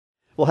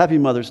Well, happy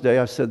Mother's Day.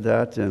 I said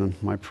that in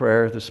my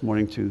prayer this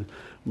morning to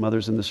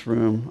mothers in this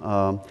room.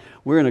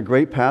 We're in a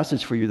great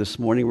passage for you this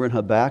morning. We're in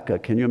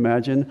Habakkuk. Can you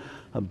imagine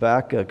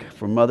Habakkuk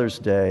for Mother's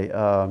Day?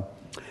 And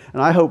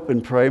I hope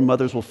and pray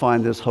mothers will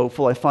find this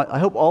hopeful. I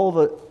hope all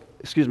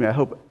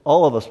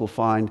of us will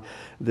find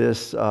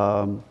this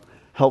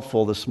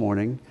helpful this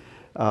morning.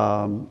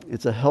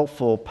 It's a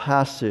helpful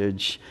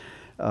passage.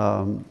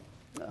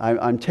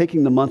 I'm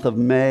taking the month of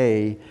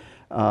May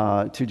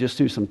to just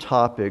do some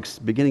topics.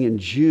 Beginning in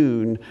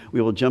June, we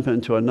will jump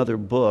into another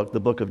book, the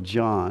book of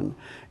John.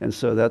 And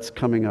so that's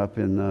coming up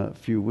in a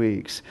few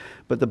weeks.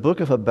 But the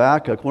book of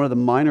Habakkuk, one of the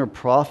minor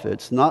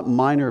prophets, not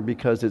minor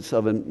because it's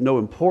of no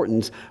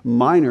importance,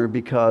 minor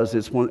because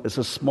it's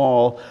a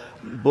small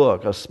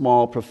book, a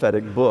small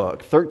prophetic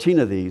book. 13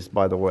 of these,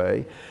 by the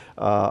way,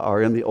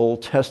 are in the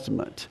Old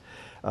Testament.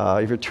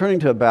 If you're turning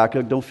to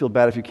Habakkuk, don't feel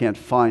bad if you can't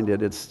find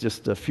it. It's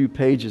just a few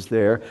pages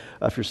there.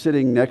 If you're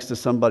sitting next to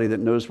somebody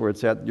that knows where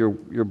it's at, you're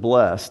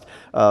blessed.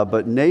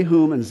 But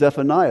Nahum and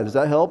Zephaniah, does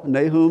that help?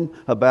 Nahum,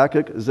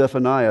 Habakkuk,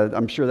 Zephaniah,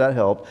 I'm sure that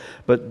helped.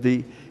 But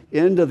the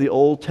end of the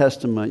Old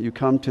Testament, you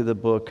come to the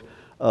book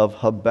of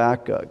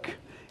Habakkuk.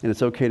 And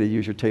it's okay to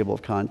use your table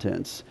of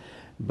contents.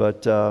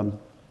 But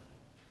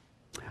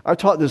I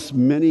taught this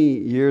many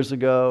years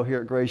ago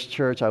here at Grace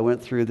Church. I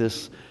went through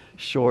this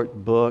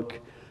short book.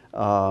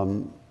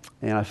 And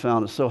I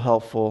found it so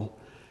helpful,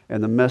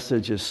 and the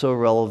message is so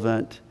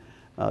relevant.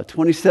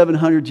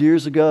 2,700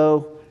 years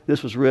ago,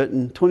 this was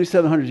written,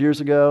 2,700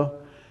 years ago,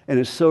 and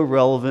it's so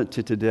relevant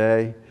to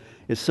today.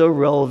 It's so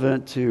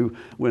relevant to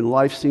when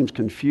life seems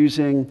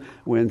confusing,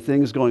 when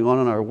things going on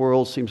in our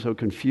world seem so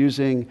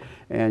confusing,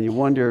 and you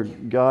wonder,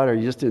 God, are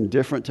you just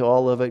indifferent to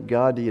all of it?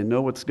 God, do you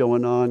know what's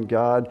going on?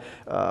 God,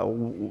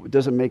 it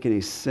doesn't make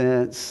any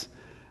sense.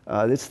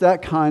 It's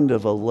that kind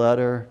of a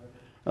letter.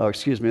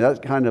 That's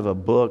kind of a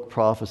book,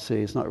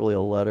 prophecy. It's not really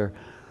a letter.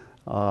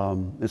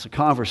 It's a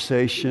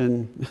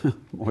conversation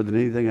more than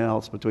anything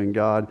else between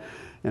God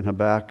and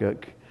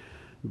Habakkuk.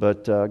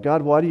 But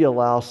God, why do you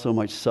allow so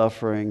much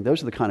suffering?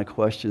 Those are the kind of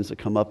questions that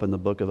come up in the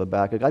book of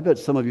Habakkuk. I bet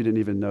some of you didn't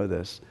even know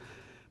this.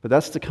 But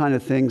that's the kind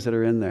of things that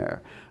are in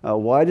there.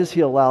 Why does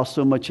he allow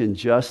so much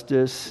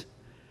injustice,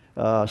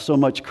 so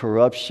much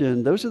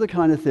corruption? Those are the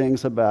kind of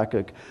things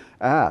Habakkuk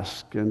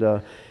asks.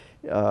 And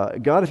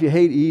God, if you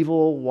hate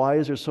evil, why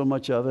is there so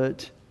much of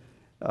it?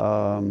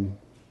 And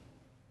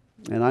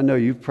I know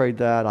you've prayed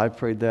that. I've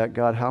prayed that.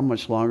 God, how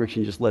much longer can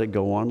you just let it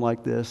go on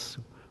like this?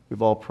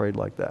 We've all prayed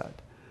like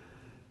that.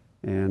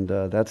 And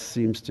that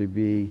seems to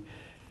be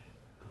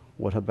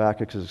what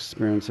Habakkuk is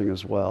experiencing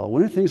as well.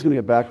 When are things going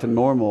to get back to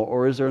normal,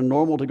 or is there a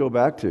normal to go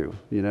back to,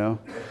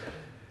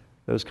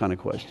 Those kind of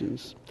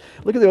questions.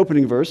 Look at the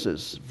opening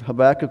verses.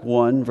 Habakkuk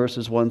 1,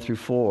 verses 1 through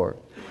 4.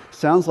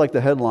 Sounds like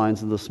the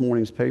headlines of this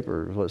morning's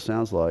paper is what it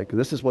sounds like.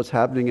 This is what's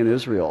happening in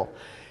Israel.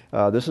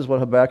 This is what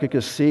Habakkuk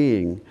is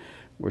seeing.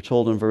 We're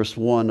told in verse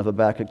 1 of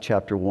Habakkuk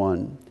chapter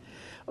 1.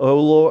 O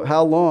Lord,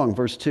 how long,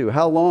 verse 2,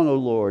 how long, O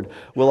Lord,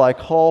 will I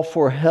call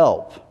for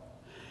help,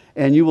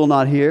 and you will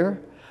not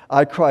hear?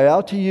 I cry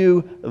out to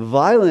you,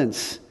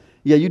 violence,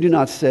 yet you do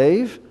not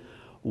save.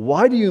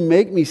 Why do you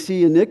make me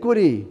see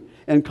iniquity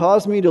and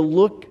cause me to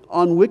look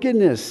on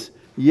wickedness?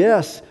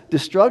 Yes,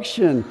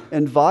 destruction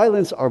and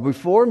violence are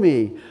before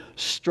me.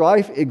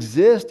 Strife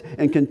exists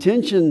and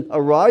contention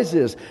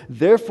arises.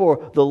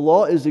 Therefore, the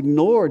law is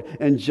ignored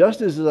and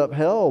justice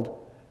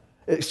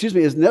is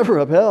is never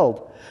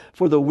upheld.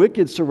 For the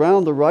wicked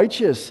surround the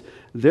righteous.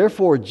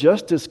 Therefore,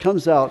 justice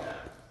comes out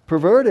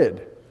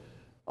perverted.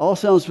 All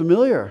sounds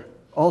familiar.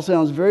 All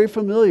sounds very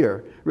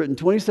familiar. Written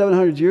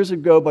 2,700 years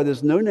ago by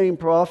this no-name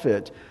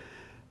prophet.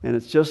 And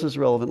it's just as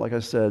relevant, like I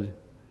said,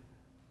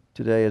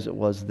 today as it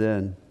was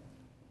then.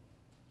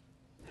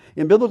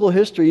 In biblical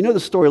history, you know the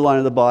storyline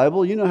of the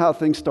Bible. You know how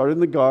things started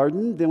in the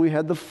garden. Then we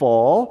had the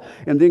fall.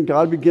 And then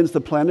God begins the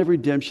plan of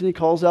redemption. He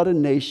calls out a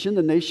nation,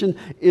 the nation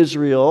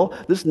Israel.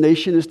 This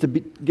nation is to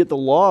get the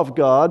law of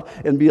God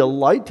and be a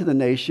light to the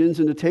nations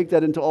and to take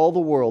that into all the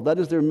world. That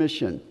is their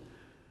mission.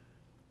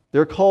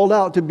 They're called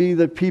out to be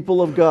the people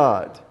of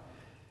God.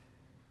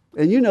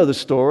 And you know the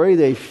story.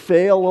 They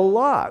fail a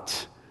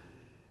lot.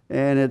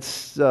 And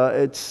it's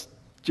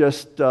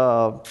just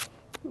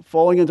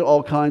falling into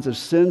all kinds of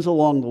sins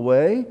along the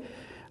way.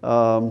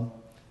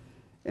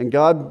 And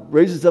God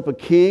raises up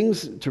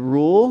kings to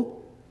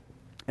rule.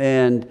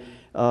 And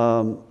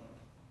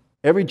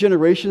every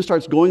generation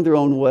starts going their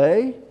own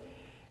way.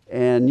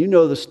 And you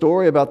know the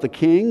story about the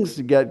kings.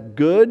 You get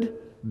good,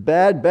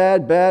 bad,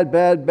 bad, bad,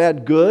 bad,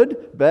 bad,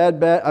 good, bad,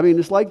 bad. I mean,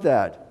 it's like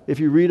that. If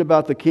you read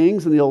about the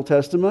kings in the Old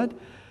Testament,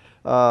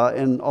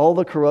 and all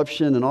the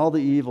corruption and all the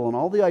evil and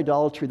all the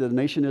idolatry that the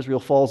nation Israel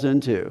falls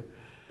into.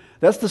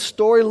 That's the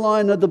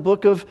storyline of the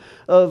book of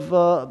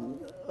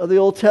the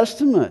Old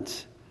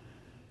Testament.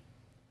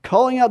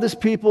 Calling out this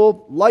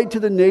people, light to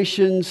the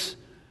nations,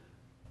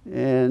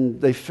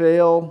 and they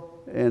fail,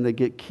 and they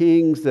get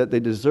kings that they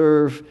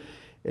deserve,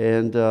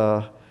 and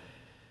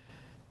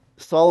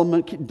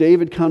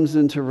David comes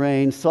into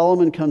reign.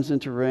 Solomon comes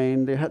into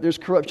reign. There's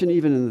corruption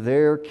even in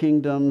their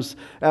kingdoms.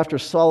 After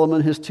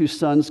Solomon, his two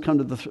sons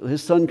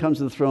his son comes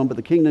to the throne, but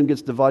the kingdom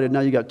gets divided. Now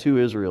you got two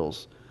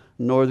Israels,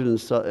 northern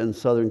and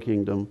southern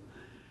kingdom.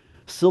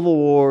 Civil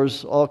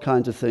wars, all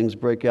kinds of things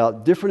break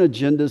out. Different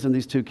agendas in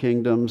these two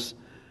kingdoms.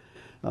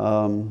 It's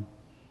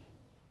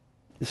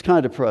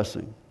kind of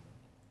depressing.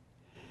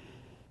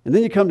 And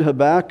then you come to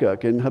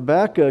Habakkuk, and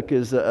Habakkuk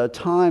is a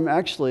time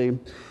actually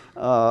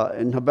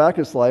in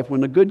Habakkuk's life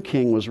when a good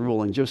king was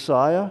ruling.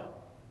 Josiah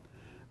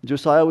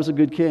was a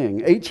good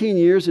king. 18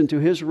 years into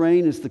his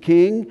reign as the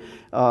king,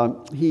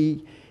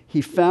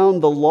 he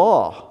found the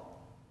law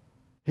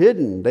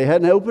hidden. They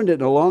hadn't opened it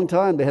in a long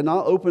time. They had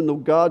not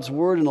opened God's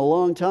word in a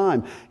long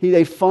time.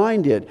 They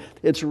find it.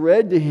 It's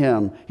read to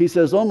him. He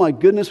says, "Oh my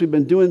goodness, we've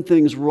been doing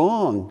things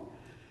wrong."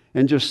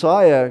 And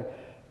Josiah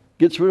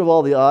gets rid of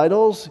all the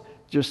idols.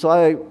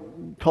 Josiah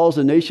calls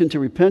the nation to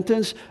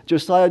repentance.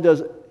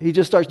 He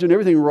just starts doing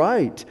everything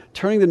right,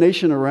 turning the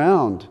nation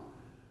around.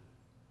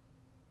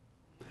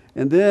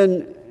 And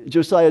then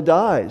Josiah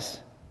dies.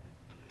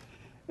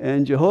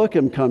 And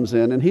Jehoiakim comes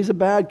in, and he's a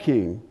bad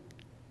king.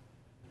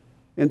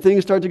 And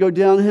things start to go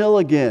downhill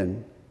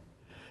again.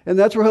 And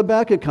that's where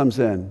Habakkuk comes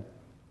in.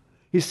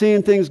 He's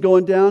seeing things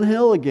going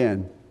downhill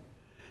again.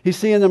 He's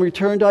seeing them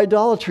return to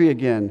idolatry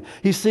again.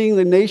 He's seeing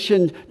the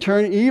nation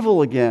turn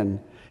evil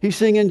again. He's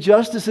seeing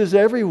injustices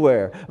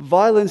everywhere,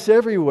 violence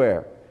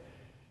everywhere.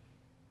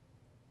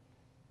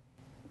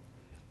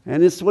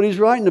 And it's what he's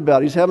writing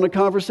about. He's having a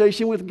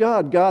conversation with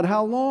God. God,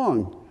 how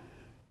long?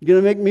 You're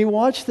going to make me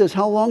watch this?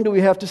 How long do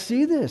we have to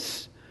see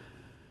this?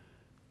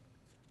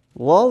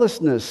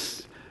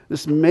 Lawlessness,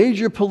 this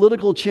major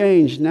political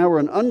change. Now we're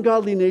an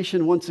ungodly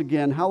nation once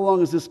again. How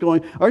long is this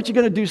going? Aren't you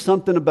going to do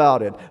something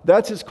about it?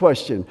 That's his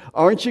question.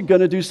 Aren't you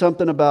going to do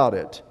something about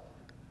it?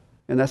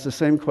 And that's the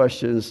same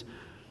questions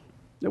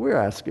that we're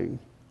asking.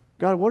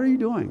 God, what are you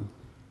doing?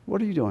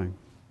 What are you doing?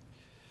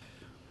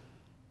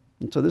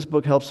 And so this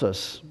book helps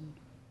us.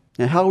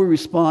 And how we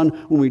respond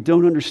when we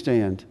don't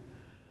understand.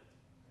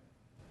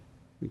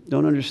 We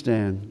don't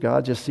understand.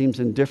 God just seems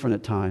indifferent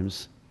at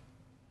times.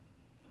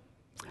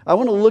 I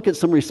want to look at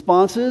some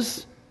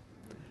responses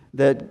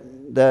that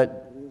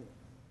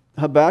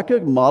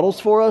Habakkuk models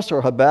for us,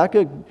 or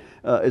Habakkuk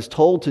is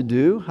told to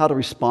do, how to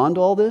respond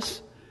to all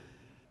this.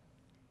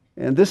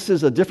 And this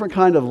is a different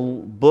kind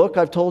of book,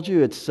 I've told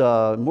you. It's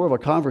more of a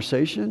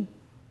conversation.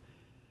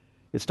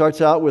 It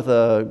starts out with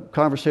a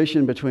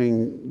conversation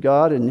between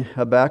God and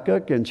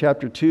Habakkuk. In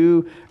chapter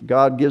 2,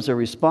 God gives a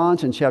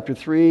response. In chapter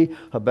 3,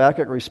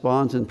 Habakkuk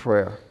responds in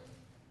prayer.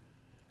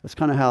 That's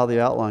kind of how the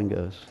outline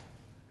goes.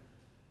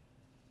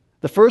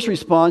 The first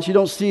response, you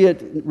don't see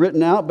it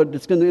written out, but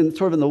it's going to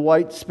sort of in the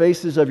white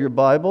spaces of your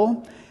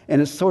Bible,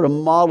 and it's sort of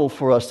modeled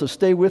for us. So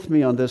stay with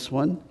me on this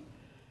one.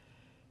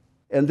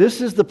 And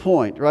this is the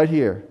point right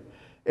here.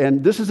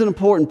 And this is an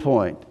important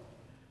point.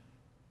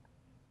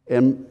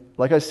 And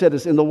like I said,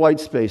 it's in the white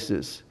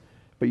spaces.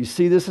 But you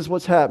see, this is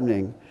what's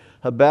happening.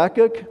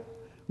 Habakkuk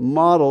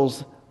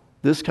models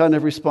this kind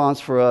of response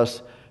for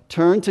us.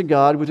 Turn to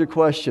God with your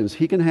questions.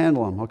 He can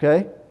handle them,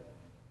 okay?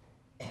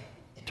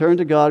 Turn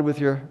to God with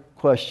your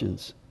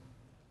questions.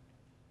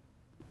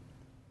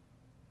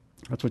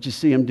 That's what you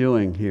see him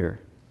doing here.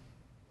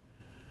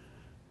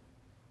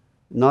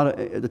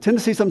 The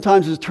tendency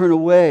sometimes is to turn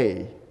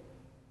away.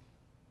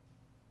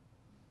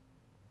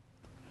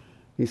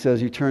 He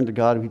says he turns to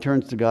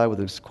God with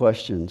his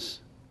questions.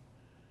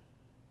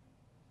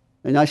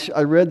 And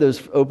I read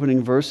those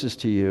opening verses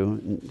to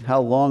you.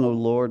 How long, O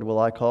Lord, will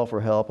I call for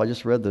help? I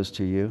just read those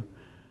to you.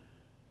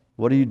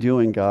 What are you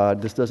doing,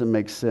 God? This doesn't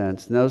make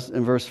sense. Now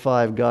in verse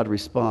 5, God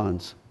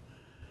responds.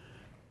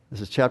 This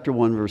is chapter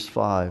 1, verse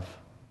 5.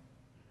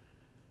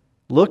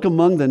 Look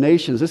among the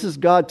nations. This is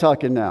God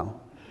talking now.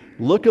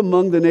 Look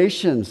among the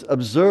nations,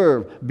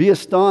 observe, be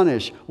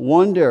astonished,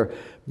 wonder.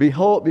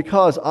 Behold,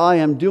 because I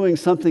am doing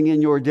something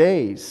in your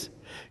days.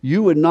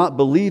 You would not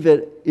believe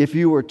it if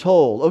you were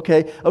told.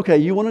 Okay,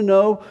 you want to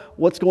know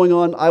what's going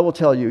on? I will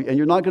tell you, and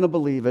you're not going to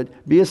believe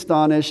it. Be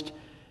astonished.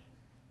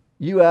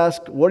 You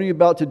ask, what are you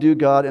about to do,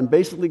 God? And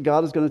basically,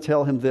 God is going to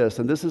tell him this,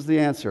 and this is the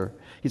answer.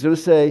 He's going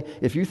to say,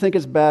 if you think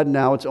it's bad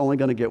now, it's only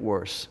going to get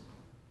worse.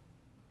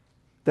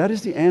 That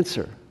is the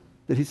answer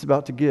that he's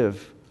about to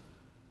give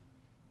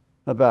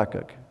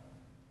Habakkuk.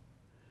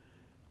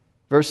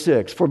 Verse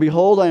 6, for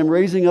behold, I am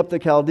raising up the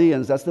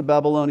Chaldeans, that's the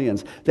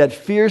Babylonians, that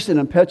fierce and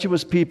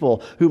impetuous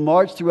people who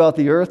march throughout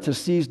the earth to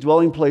seize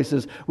dwelling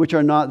places which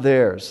are not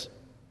theirs.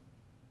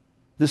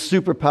 This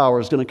superpower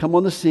is going to come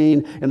on the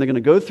scene, and they're going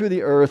to go through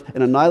the earth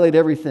and annihilate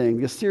everything.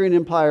 The Assyrian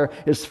Empire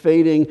is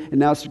fading, and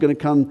now it's going to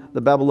come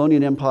the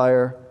Babylonian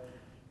Empire.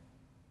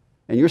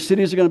 And your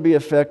cities are going to be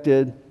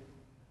affected.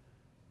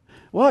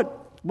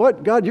 What?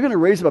 God, you're going to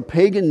raise up a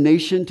pagan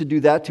nation to do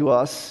that to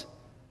us?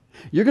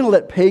 You're going to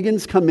let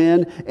pagans come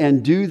in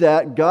and do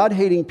that?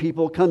 God-hating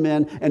people come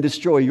in and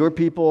destroy your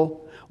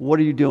people? What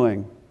are you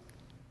doing?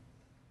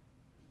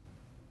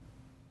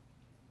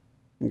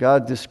 And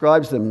God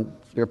describes them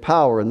their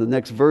power in the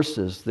next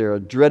verses. They're a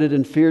dreaded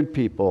and feared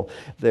people.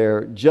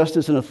 Their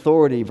justice and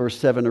authority, verse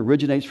 7,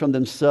 originates from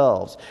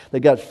themselves. They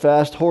got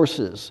fast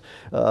horses.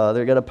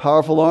 They got a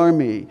powerful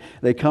army.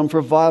 They come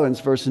for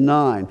violence, verse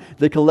 9.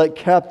 They collect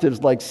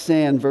captives like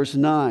sand, verse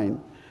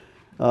 9.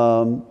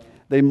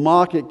 They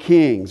mock at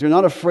kings. They're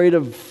not afraid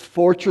of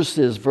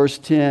fortresses, verse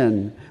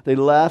 10. They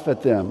laugh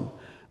at them.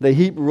 They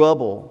heap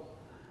rubble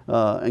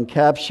and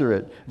capture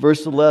it.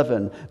 Verse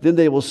 11, then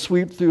they will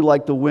sweep through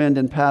like the wind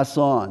and pass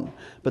on,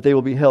 but they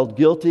will be held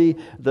guilty,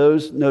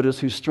 those, notice,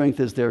 whose strength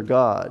is their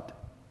God.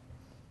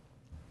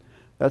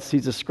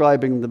 He's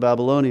describing the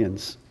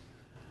Babylonians.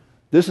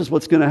 This is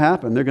what's going to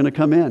happen. They're going to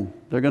come in.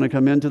 They're going to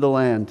come into the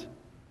land.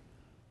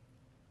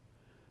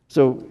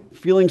 So,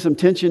 feeling some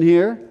tension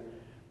here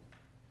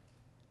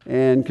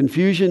and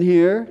confusion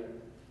here.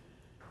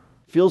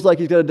 Feels like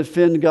he's got to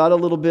defend God a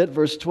little bit.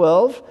 Verse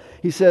 12,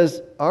 he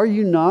says, are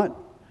you not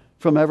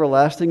from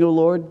everlasting, O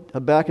Lord?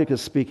 Habakkuk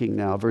is speaking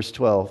now, verse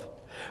 12.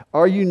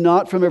 Are you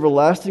not from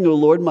everlasting, O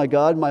Lord, my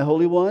God, my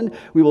Holy One?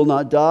 We will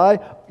not die.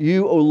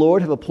 You, O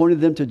Lord, have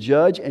appointed them to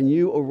judge, and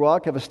you, O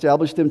Rock, have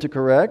established them to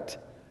correct.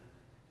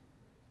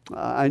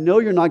 I know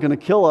you're not going to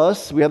kill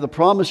us. We have the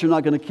promise you're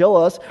not going to kill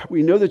us.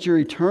 We know that you're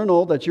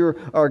eternal, that you're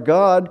our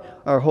God,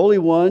 our Holy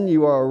One.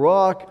 You are a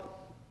rock.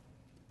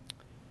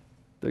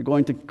 They're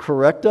going to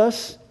correct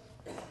us.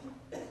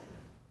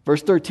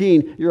 Verse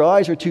 13, your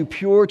eyes are too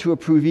pure to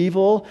approve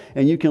evil,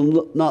 and you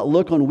can not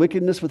look on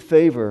wickedness with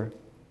favor.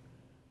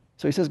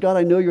 So he says, God,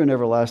 I know you're an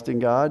everlasting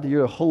God.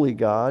 You're a holy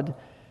God.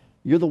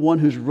 You're the one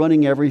who's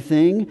running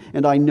everything,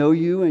 and I know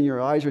you, and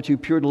your eyes are too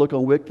pure to look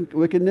on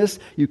wickedness.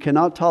 You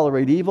cannot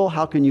tolerate evil.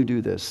 How can you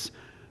do this?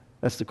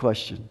 That's the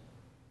question.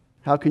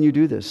 How can you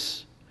do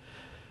this?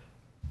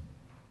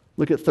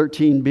 Look at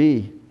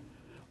 13b.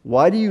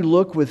 Why do you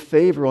look with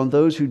favor on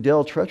those who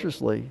deal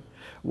treacherously?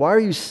 Why are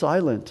you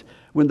silent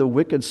when the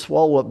wicked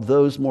swallow up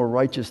those more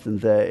righteous than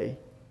they?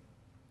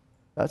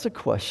 That's a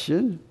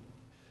question.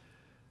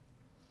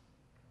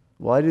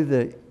 Why do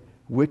the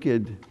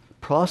wicked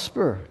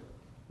prosper?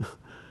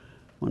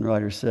 One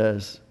writer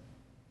says.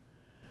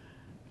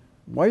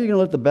 Why are you going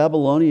to let the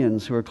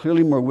Babylonians, who are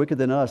clearly more wicked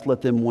than us,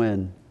 let them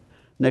win?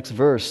 Next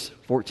verse,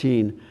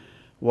 14.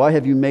 Why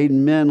have you made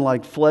men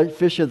like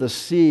fish of the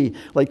sea,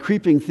 like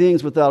creeping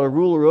things without a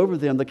ruler over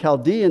them? The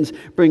Chaldeans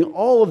bring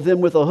all of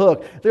them with a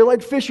hook. They're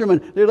like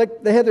fishermen.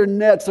 They have their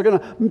nets. They're going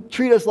to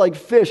treat us like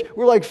fish.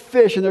 We're like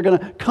fish, and they're going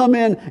to come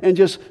in and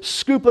just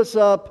scoop us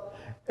up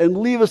and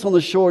leave us on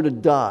the shore to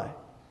die.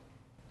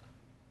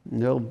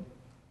 No,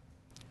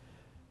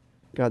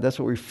 God, that's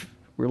what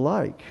we're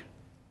like.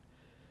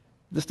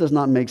 This does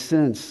not make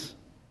sense.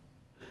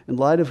 In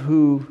light of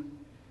who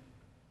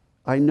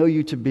I know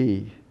you to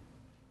be,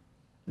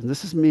 and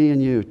this is me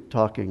and you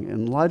talking,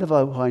 in light of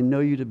who I know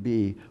you to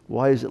be,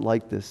 why is it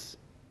like this?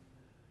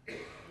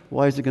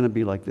 Why is it going to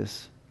be like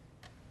this?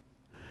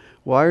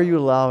 Why are you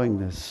allowing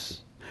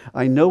this?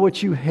 I know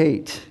what you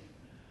hate.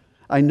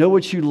 I know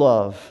what you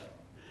love.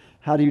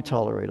 How do you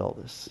tolerate all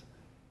this?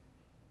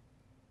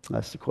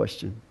 That's the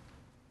question.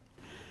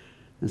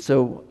 And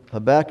so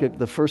Habakkuk,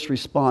 the first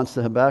response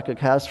that Habakkuk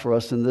has for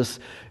us in this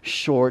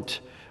short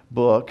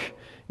book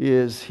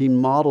is he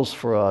models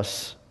for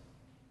us.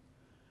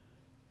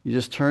 You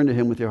just turn to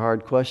him with your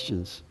hard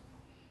questions.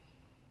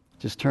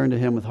 Just turn to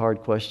him with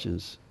hard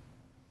questions.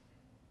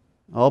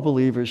 All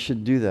believers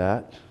should do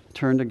that.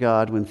 Turn to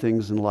God when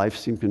things in life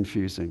seem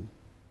confusing.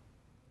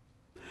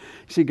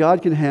 See,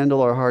 God can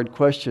handle our hard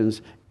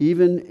questions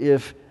even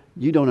if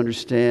you don't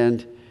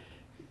understand.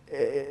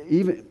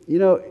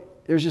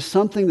 There's just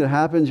something that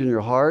happens in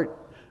your heart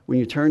when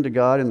you turn to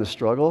God in the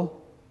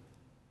struggle.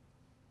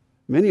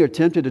 Many are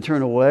tempted to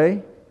turn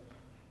away.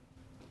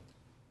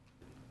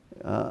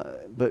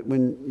 But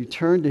when you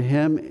turn to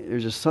Him,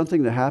 there's just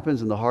something that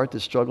happens in the heart that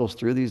struggles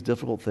through these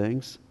difficult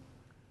things.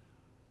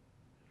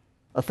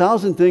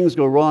 1,000 things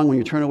go wrong when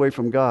you turn away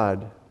from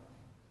God.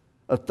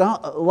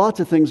 Lots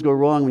of things go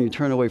wrong when you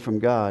turn away from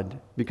God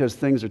because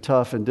things are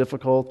tough and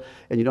difficult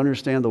and you don't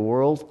understand the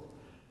world.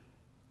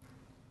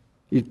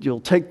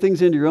 You'll take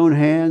things into your own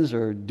hands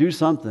or do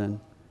something.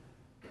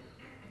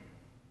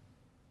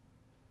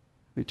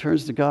 He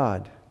turns to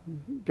God.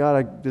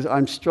 God,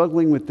 I'm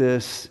struggling with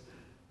this.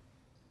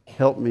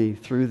 Help me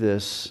through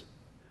this.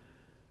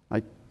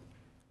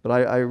 But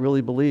I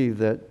really believe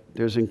that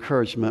there's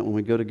encouragement when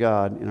we go to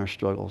God in our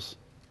struggles.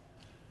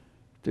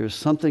 There's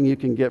something you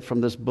can get from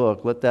this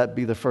book. Let that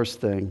be the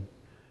first thing.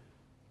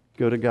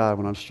 Go to God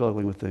when I'm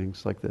struggling with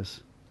things like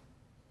this.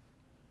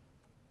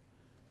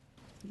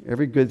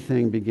 Every good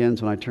thing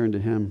begins when I turn to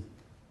Him.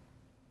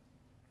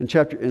 In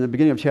the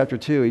beginning of chapter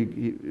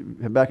 2,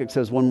 Habakkuk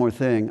says one more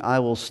thing. I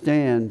will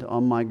stand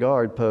on my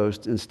guard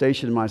post and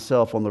station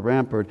myself on the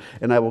rampart,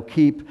 and I will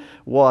keep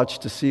watch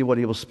to see what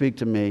He will speak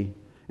to me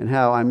and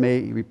how I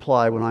may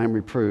reply when I am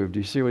reproved. Do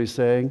you see what he's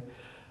saying?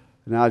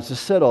 Now, I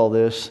just said all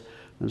this.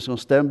 I'm just going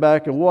to stand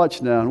back and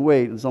watch now and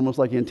wait. It's almost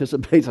like he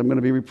anticipates I'm going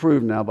to be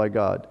reproved now by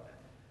God.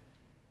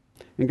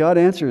 And God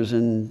answers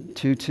in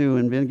 2:2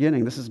 in the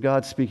beginning. This is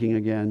God speaking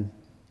again.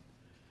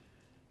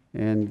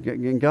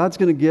 And God's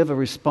going to give a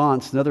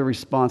response, another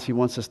response he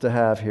wants us to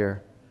have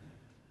here.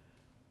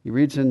 He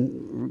reads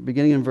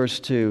beginning in verse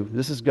 2.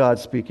 This is God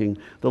speaking.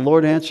 The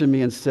Lord answered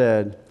me and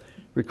said,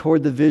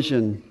 record the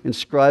vision,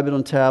 inscribe it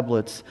on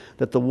tablets,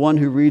 that the one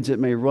who reads it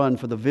may run,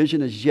 for the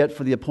vision is yet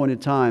for the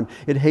appointed time.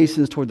 It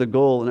hastens toward the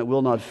goal, and it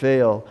will not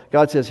fail.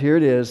 God says, here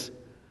it is.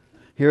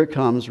 Here it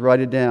comes. Write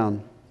it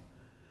down.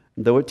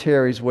 And though it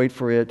tarries, wait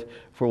for it,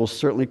 for it will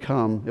certainly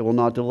come. It will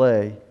not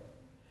delay.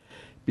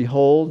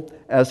 Behold,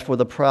 as for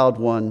the proud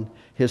one,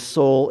 his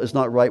soul is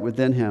not right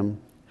within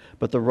him,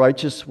 but the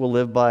righteous will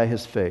live by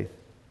his faith.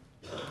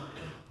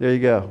 There you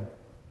go.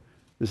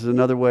 This is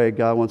another way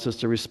God wants us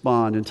to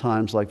respond in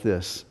times like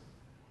this.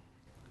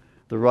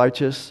 The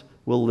righteous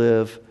will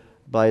live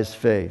by his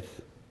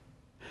faith.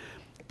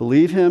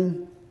 Believe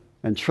him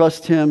and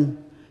trust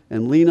him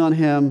and lean on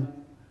him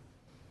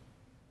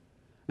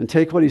and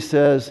take what he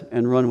says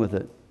and run with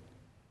it.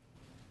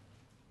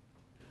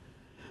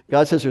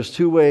 God says there's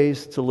two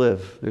ways to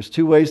live. There's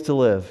two ways to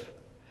live.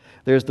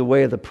 There's the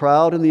way of the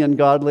proud and the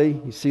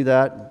ungodly. You see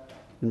that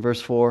in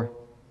verse 4?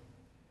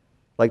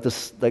 Like the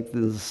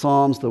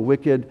Psalms, the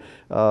wicked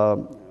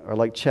are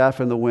like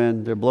chaff in the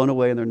wind. They're blown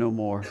away and they're no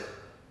more.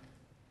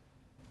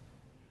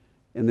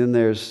 And then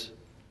there's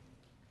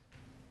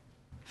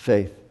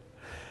faith.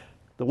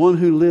 The one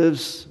who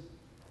lives,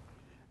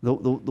 the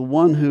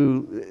one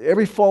who,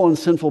 every fallen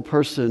sinful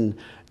person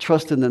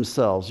trusts in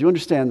themselves. You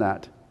understand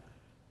that?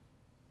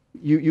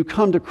 You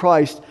come to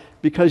Christ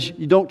because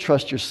you don't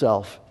trust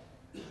yourself.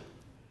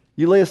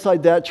 You lay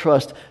aside that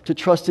trust to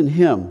trust in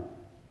Him.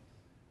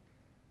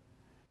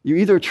 You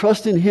either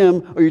trust in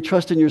Him or you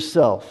trust in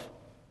yourself.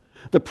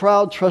 The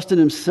proud trust in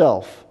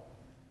himself.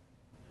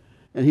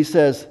 And He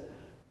says,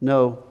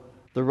 no,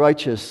 the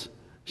righteous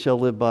shall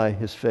live by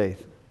his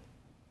faith.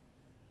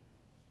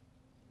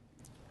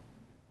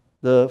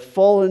 The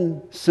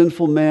fallen,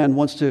 sinful man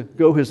wants to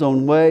go his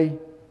own way,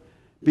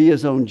 be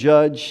his own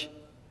judge,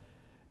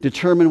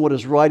 determine what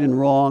is right and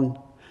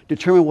wrong,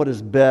 determine what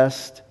is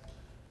best.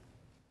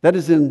 That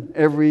is in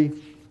every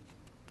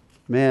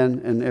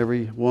man and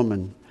every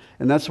woman.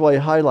 And that's why he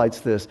highlights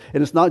this.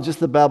 And it's not just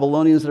the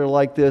Babylonians that are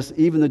like this.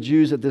 Even the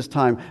Jews at this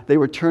time, they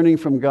were turning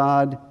from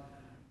God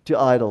to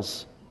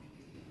idols.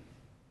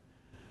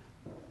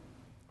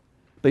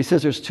 But he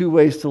says there's two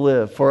ways to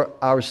live, for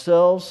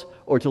ourselves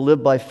or to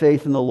live by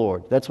faith in the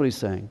Lord. That's what he's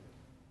saying.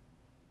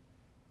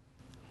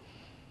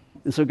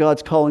 And so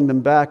God's calling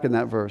them back in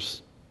that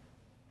verse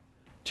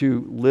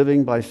to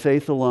living by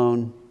faith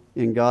alone,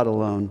 in God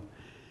alone.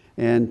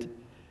 And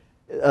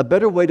a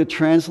better way to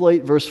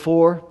translate verse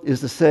 4 is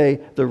to say,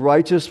 the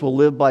righteous will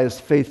live by his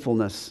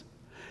faithfulness.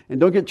 And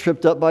don't get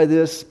tripped up by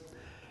this,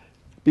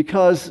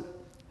 because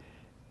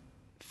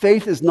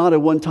faith is not a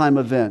one-time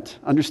event.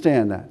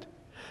 Understand that.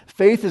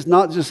 Faith is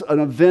not just an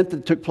event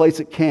that took place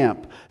at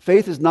camp.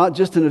 Faith is not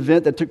just an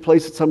event that took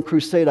place at some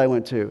crusade I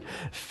went to.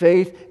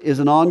 Faith is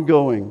an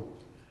ongoing.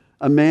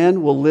 A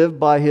man will live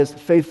by his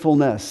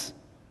faithfulness.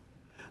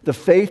 The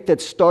faith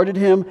that started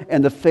him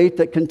and the faith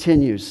that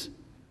continues.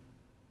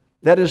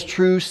 That is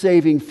true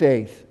saving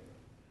faith.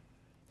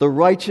 The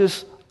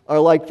righteous are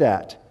like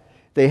that.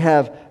 They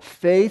have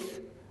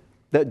faith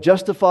that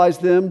justifies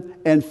them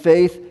and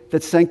faith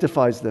that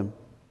sanctifies them.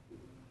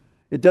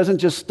 It doesn't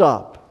just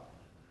stop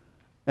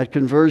at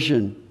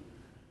conversion.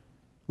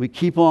 We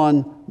keep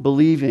on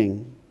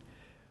believing.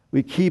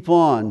 We keep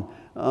on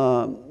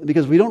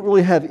because we don't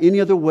really have any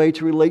other way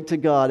to relate to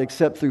God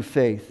except through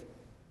faith.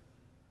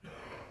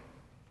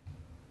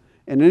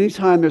 And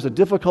anytime there's a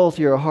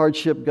difficulty or a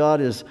hardship, God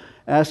is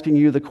asking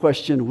you the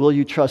question, will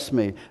you trust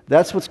me?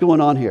 That's what's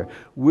going on here.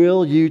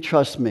 Will you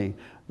trust me?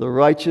 The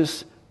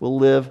righteous will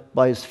live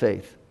by his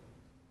faith.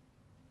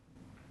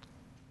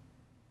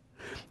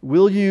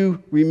 Will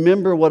you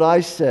remember what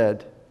I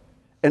said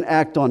and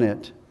act on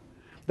it?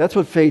 That's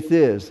what faith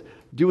is.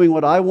 Doing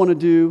what I want to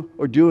do,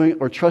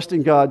 or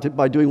trusting God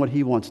by doing what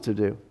He wants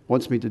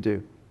me to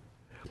do.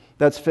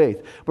 That's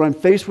faith. But I'm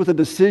faced with a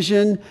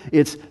decision.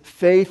 It's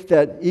faith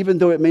that even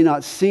though it may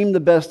not seem the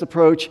best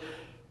approach,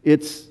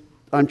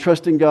 I'm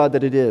trusting God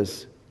that it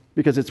is,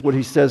 because it's what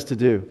He says to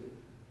do.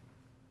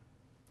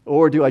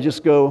 Or do I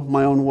just go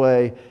my own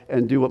way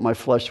and do what my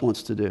flesh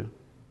wants to do?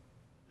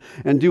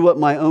 And do what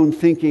my own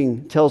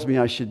thinking tells me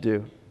I should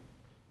do?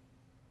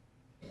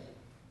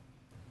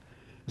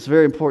 It's a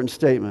very important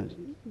statement.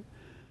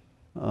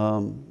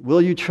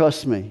 Will you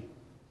trust me?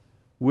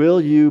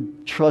 Will you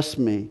trust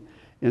me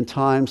in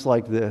times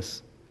like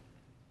this?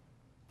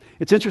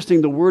 It's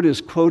interesting, the word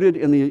is quoted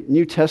in the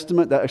New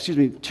Testament,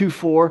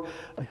 2:4.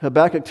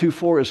 Habakkuk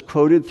 2:4 is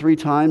quoted 3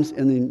 times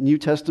in the New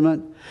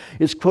Testament.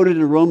 It's quoted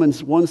in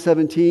Romans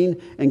 1:17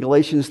 and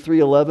Galatians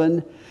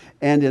 3:11.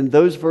 And in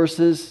those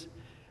verses,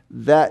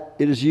 that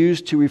it is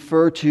used to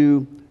refer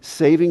to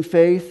saving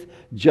faith,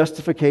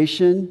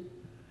 justification,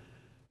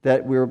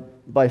 that we're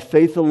by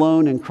faith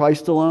alone in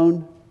Christ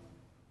alone.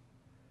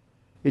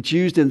 It's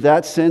used in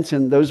that sense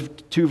in those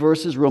 2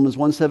 verses, Romans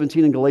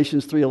 1:17 and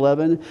Galatians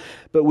 3:11.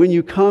 But when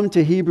you come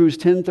to Hebrews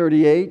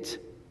 10:38,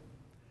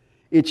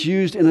 it's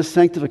used in a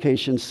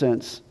sanctification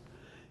sense.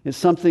 It's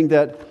something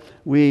that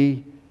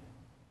we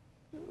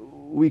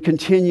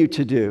continue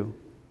to do.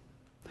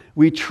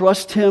 We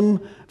trust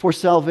Him for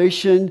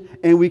salvation,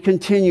 and we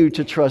continue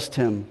to trust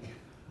Him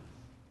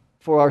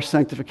for our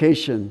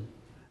sanctification,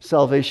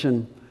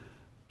 salvation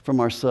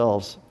from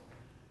ourselves.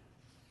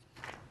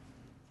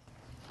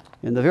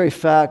 And the very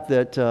fact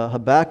that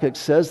Habakkuk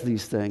says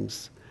these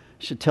things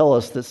should tell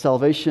us that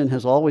salvation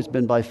has always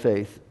been by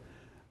faith.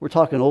 We're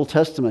talking Old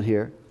Testament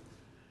here.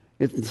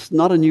 It's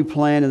not a new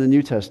plan in the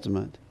New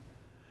Testament.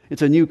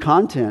 It's a new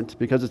content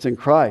because it's in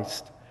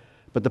Christ.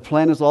 But the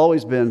plan has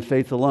always been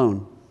faith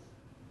alone.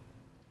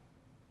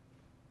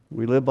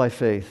 We live by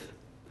faith,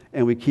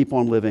 and we keep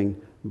on living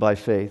by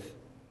faith.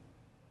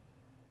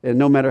 And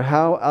no matter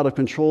how out of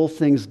control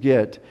things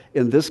get,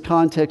 in this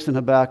context in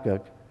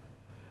Habakkuk,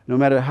 no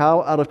matter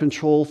how out of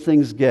control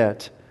things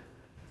get,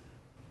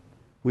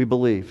 we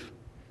believe.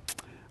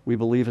 We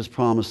believe His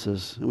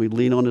promises, and we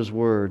lean on His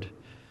word.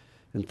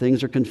 And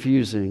things are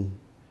confusing.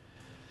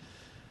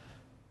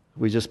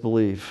 We just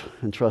believe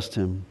and trust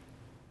Him.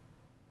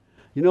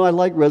 You know, I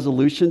like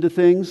resolution to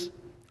things.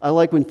 I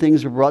like when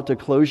things are brought to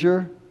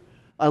closure.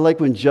 I like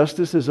when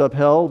justice is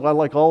upheld. I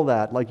like all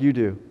that, like you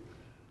do.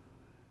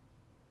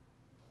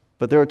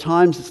 But there are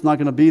times it's not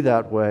going to be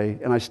that way,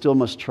 and I still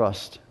must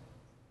trust.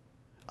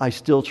 I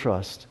still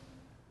trust.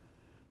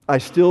 I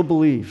still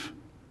believe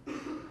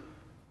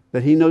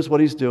that He knows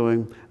what He's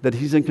doing, that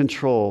He's in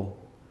control,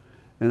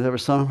 and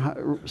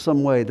that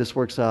some way this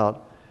works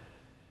out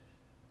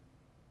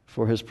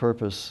for His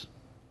purpose.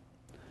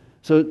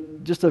 So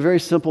just a very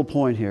simple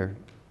point here.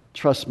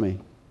 Trust me.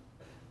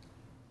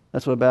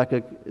 That's what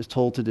Habakkuk is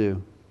told to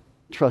do.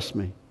 Trust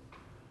me.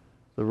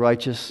 The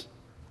righteous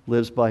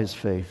lives by his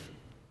faith.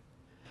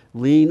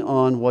 Lean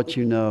on what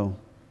you know.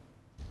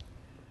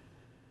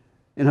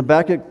 In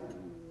Habakkuk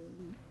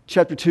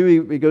chapter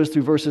 2, he goes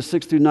through verses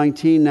 6 through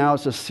 19. Now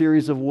it's a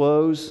series of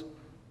woes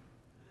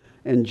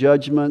and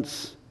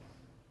judgments.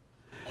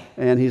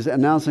 And he's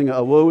announcing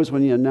a woe is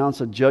when you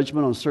announce a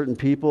judgment on certain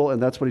people,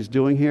 and that's what he's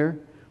doing here.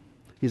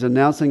 He's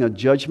announcing a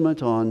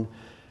judgment on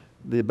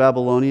the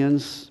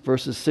Babylonians,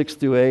 verses 6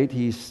 through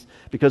 8,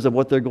 because of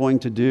what they're going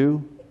to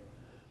do.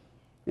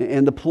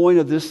 And the point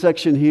of this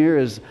section here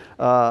is,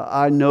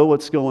 I know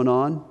what's going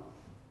on.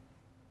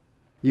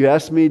 You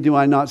ask me, do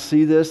I not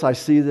see this? I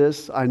see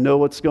this. I know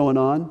what's going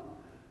on.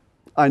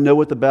 I know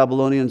what the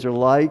Babylonians are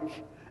like,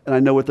 and I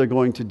know what they're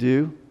going to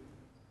do.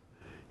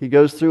 He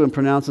goes through and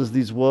pronounces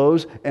these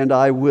woes, and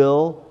I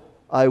will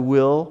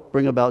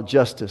bring about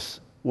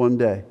justice one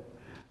day.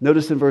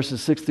 Notice in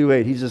verses 6 through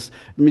 8, let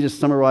me just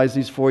summarize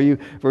these for you.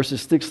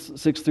 Verses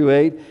 6 through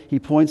 8, he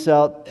points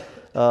out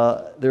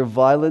their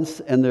violence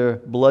and their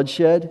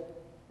bloodshed.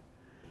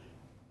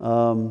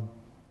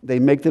 They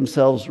make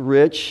themselves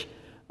rich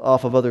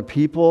off of other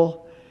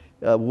people.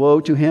 Woe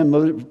to him,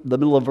 the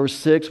middle of verse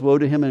 6, woe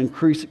to him and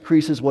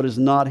increases what is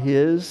not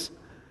his.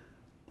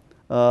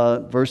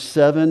 Verse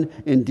 7,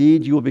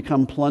 indeed you will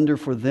become plunder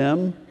for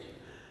them.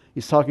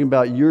 He's talking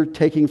about you're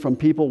taking from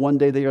people, one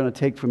day they're going to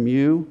take from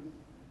you.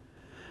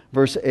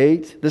 Verse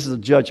 8, this is a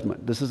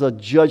judgment. This is a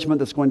judgment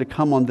that's going to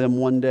come on them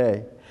one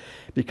day.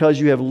 Because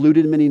you have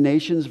looted many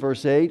nations,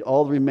 verse 8,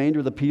 all the remainder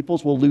of the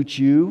peoples will loot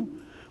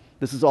you.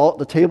 This is all.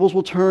 The tables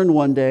will turn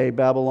one day,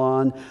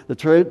 Babylon. The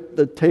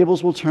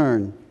tables will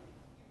turn.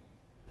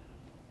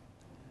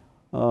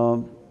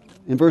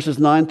 In verses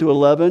 9 through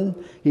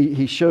 11,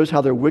 he shows how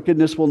their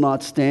wickedness will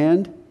not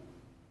stand.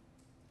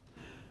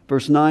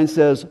 Verse 9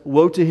 says,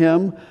 woe to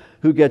him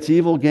who gets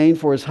evil gain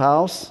for his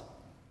house.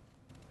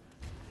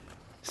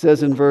 It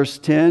says in verse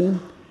 10,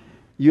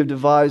 you have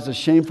devised a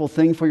shameful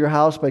thing for your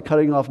house by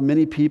cutting off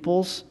many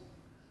peoples.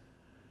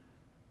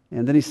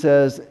 And then he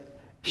says,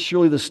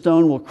 surely the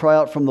stone will cry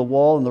out from the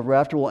wall and the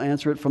rafter will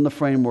answer it from the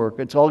framework.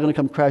 It's all going to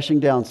come crashing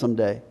down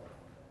someday.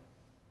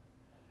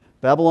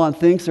 Babylon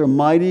thinks they're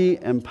mighty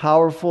and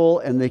powerful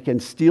and they can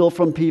steal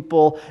from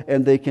people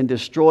and they can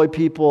destroy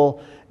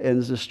people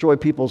and destroy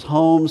people's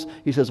homes.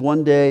 He says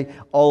one day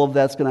all of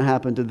that's going to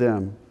happen to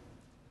them.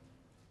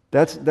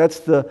 That's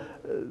the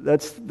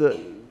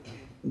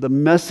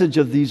message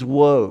of these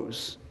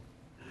woes.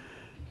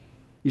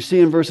 You see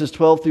in verses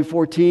 12 through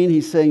 14,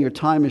 he's saying your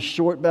time is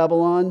short,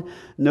 Babylon.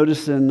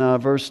 Notice in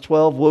verse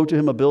 12, woe to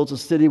him who builds a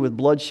city with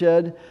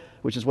bloodshed,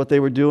 which is what they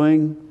were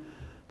doing,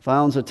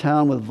 founds a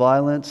town with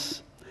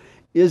violence.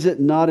 Is it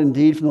not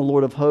indeed from the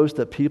Lord of hosts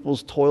that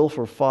peoples toil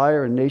for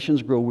fire and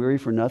nations grow weary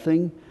for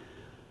nothing?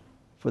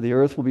 For the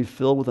earth will be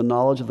filled with the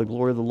knowledge of the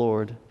glory of the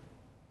Lord.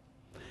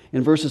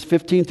 In verses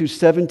 15 through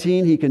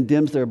 17, he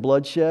condemns their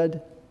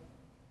bloodshed.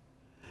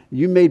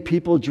 You made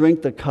people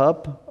drink the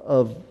cup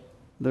of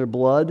their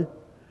blood,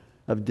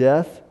 of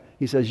death.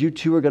 He says, you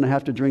too are going to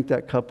have to drink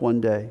that cup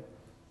one day.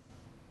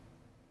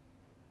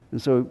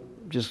 And so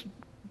just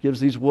gives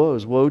these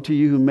woes. Woe to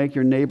you who make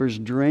your neighbors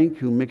drink,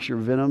 who mix your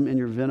venom in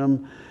your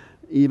venom,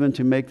 even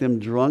to make them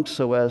drunk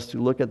so as to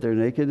look at their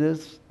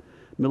nakedness.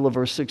 Middle of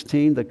verse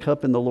 16, the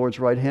cup in the Lord's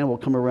right hand will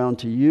come around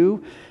to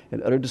you,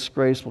 and utter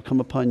disgrace will come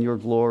upon your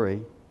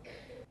glory.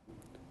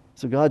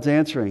 So God's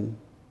answering.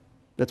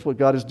 That's what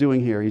God is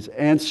doing here. He's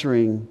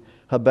answering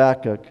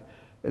Habakkuk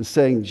and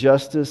saying,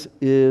 justice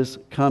is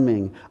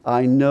coming.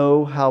 I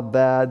know how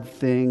bad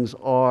things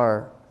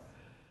are.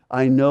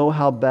 I know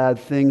how bad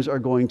things are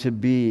going to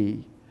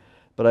be.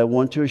 But I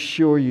want to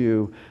assure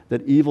you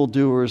that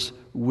evildoers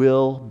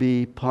will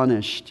be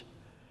punished.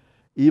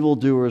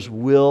 Evildoers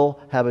will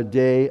have a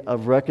day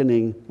of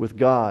reckoning with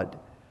God.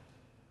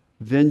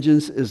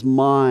 Vengeance is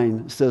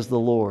mine, says the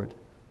Lord.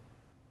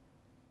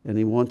 And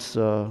he wants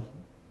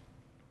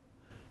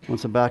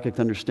Habakkuk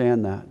to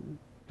understand that,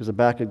 because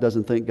Habakkuk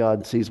doesn't think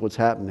God sees what's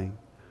happening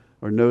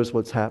or knows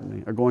what's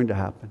happening or going to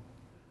happen.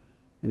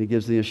 And he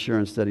gives the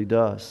assurance that he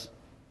does.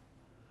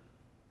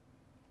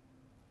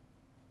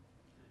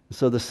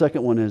 So the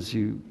second one is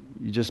you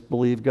just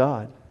believe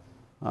God.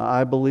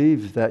 I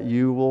believe that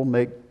you will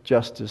make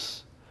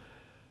justice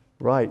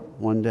right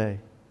one day.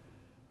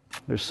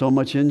 There's so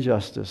much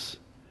injustice.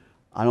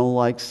 I don't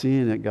like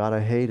seeing it, God.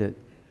 I hate it.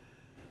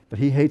 But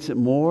he hates it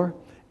more,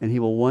 and he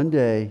will one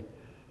day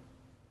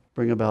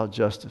bring about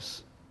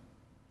justice.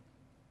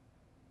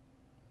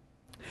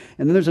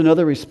 And then there's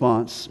another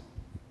response,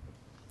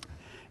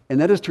 and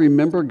that is to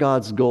remember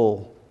God's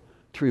goal.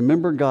 To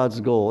remember God's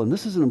goal. And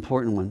this is an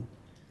important one.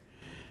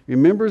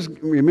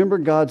 Remember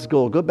God's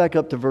goal. Go back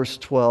up to verse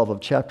 12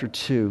 of chapter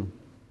 2.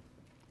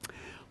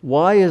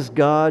 Why is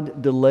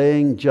God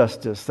delaying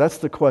justice? That's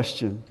the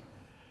question.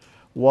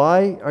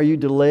 Why are you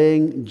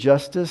delaying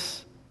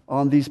justice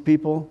on these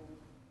people?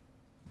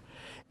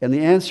 And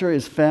the answer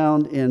is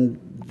found in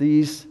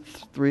this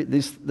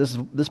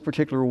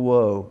particular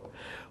woe.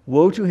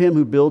 Woe to him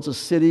who builds a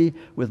city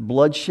with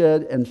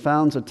bloodshed and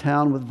founds a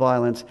town with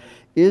violence.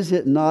 Is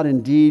it not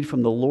indeed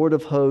from the Lord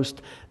of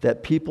hosts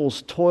that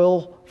peoples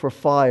toil for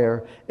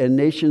fire and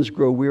nations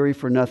grow weary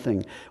for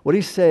nothing? What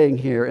he's saying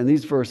here in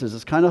these verses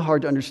is kind of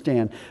hard to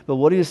understand, but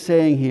what he is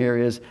saying here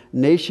is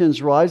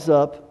nations rise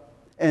up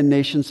and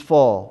nations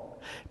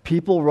fall.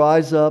 People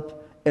rise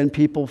up and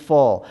people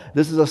fall.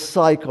 This is a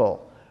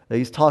cycle that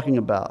he's talking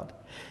about.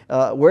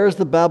 Where's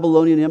the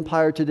Babylonian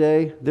Empire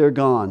today? They're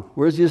gone.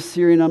 Where's the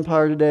Assyrian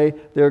Empire today?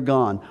 They're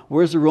gone.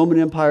 Where's the Roman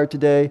Empire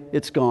today?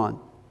 It's gone.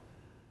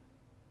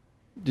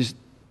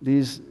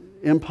 These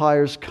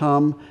empires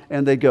come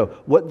and they go.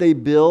 What they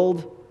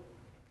build,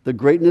 the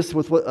greatness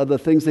of the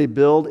things they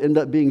build, end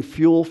up being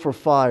fuel for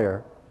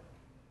fire.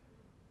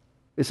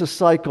 It's a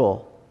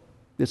cycle.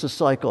 It's a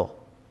cycle.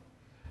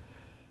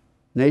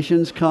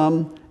 Nations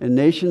come and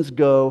nations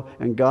go,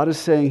 and God is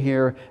saying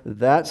here,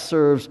 that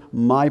serves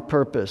my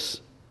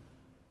purpose.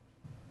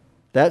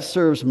 That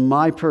serves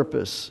my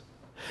purpose.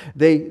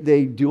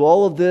 They do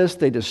all of this,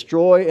 they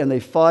destroy and they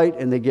fight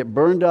and they get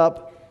burned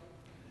up.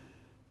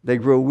 They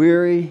grow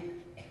weary.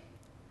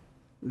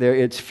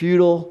 It's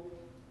futile.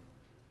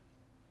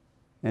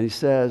 And he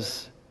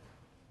says,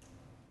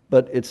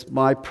 but it's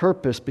my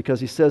purpose, because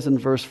he says in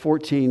verse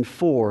 14,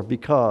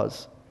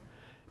 because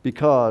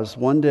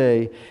one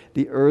day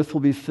the earth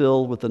will be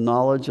filled with the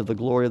knowledge of the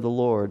glory of the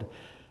Lord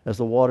as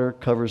the water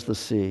covers the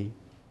sea.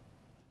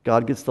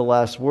 God gets the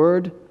last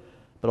word,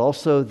 but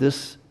also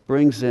this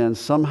brings in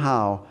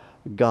somehow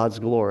God's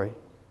glory.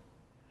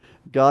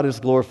 God is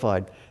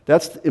glorified.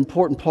 That's the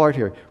important part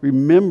here.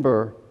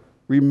 Remember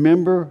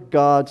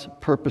God's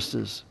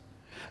purposes.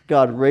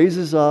 God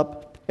raises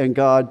up and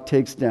God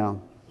takes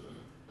down.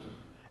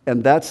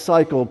 And that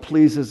cycle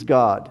pleases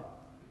God.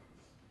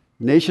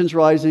 Nations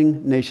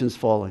rising, nations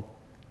falling.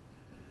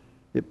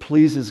 It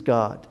pleases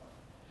God.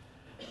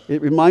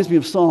 It reminds me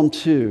of Psalm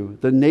 2.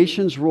 The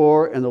nations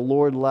roar and the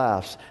Lord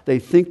laughs. They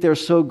think they're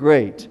so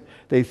great.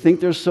 They think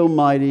they're so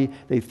mighty.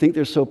 They think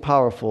they're so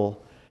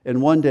powerful.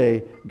 And one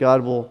day,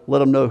 God will let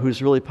them know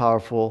who's really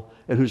powerful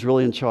and who's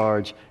really in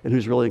charge and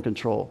who's really in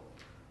control.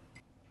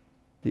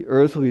 The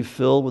earth will be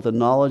filled with the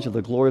knowledge of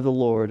the glory of the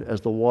Lord as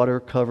the water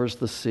covers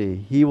the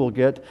sea. He will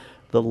get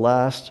the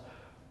last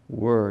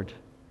word.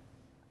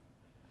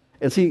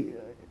 And see,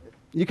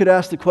 you could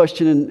ask the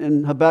question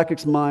in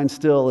Habakkuk's mind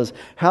still is,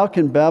 how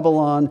can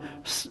Babylon,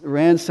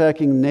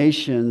 ransacking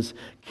nations,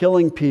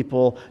 killing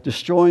people,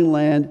 destroying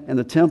land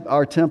and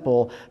our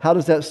temple, how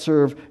does that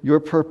serve your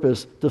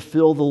purpose to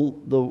fill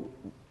the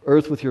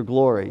earth with your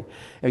glory?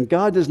 And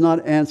God does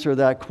not answer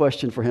that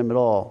question for him at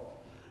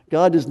all.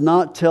 God does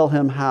not tell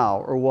him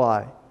how or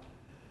why.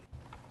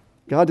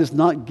 God does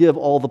not give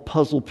all the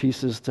puzzle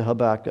pieces to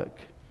Habakkuk.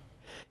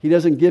 He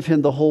doesn't give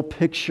him the whole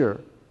picture.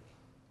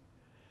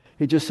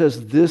 He just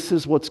says, this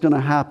is what's going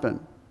to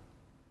happen.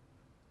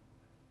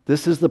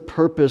 This is the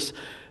purpose.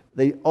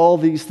 All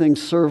these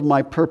things serve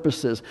my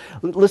purposes.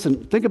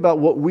 Listen, think about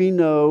what we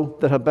know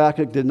that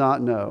Habakkuk did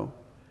not know.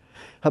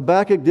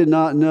 Habakkuk did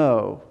not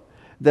know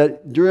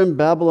that during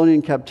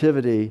Babylonian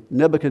captivity,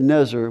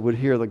 Nebuchadnezzar would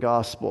hear the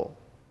gospel.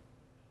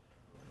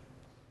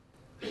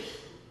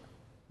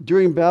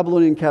 During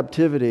Babylonian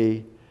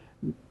captivity,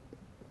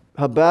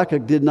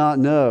 Habakkuk did not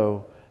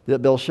know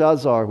that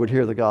Belshazzar would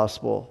hear the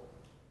gospel.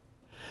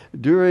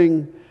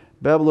 During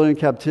Babylonian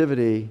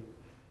captivity,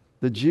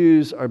 the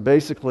Jews are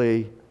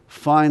basically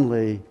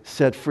finally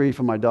set free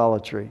from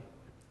idolatry.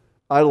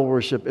 Idol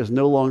worship is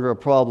no longer a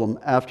problem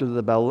after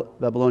the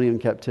Babylonian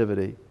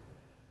captivity.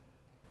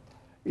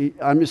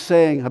 I'm just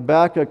saying,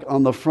 Habakkuk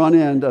on the front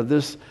end of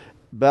this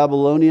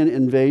Babylonian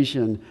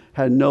invasion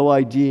had no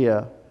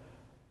idea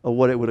of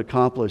what it would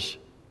accomplish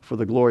for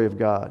the glory of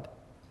God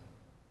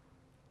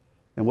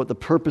and what the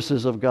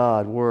purposes of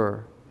God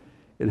were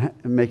in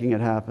making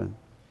it happen.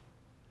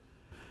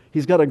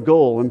 He's got a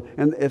goal,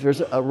 and if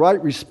there's a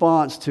right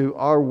response to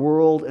our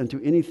world and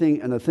to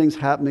anything and the things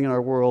happening in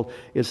our world,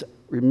 is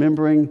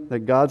remembering that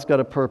God's got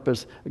a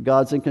purpose, that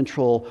God's in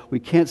control. We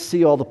can't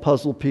see all the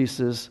puzzle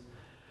pieces.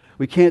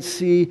 We can't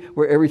see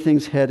where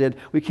everything's headed.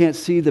 We can't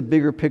see the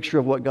bigger picture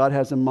of what God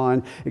has in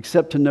mind,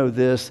 except to know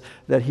this,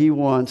 that He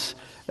wants,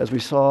 as we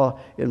saw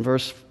in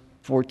verse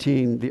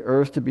 14, the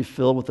earth to be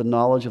filled with the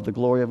knowledge of the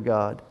glory of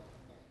God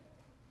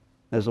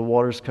as the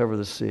waters cover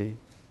the sea.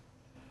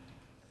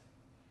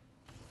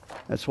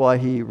 That's why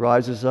He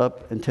rises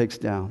up and takes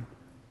down.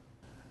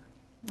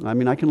 I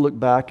mean, I can look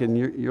back in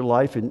your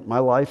life and my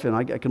life, and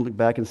I can look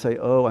back and say,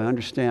 oh, I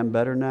understand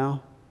better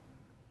now.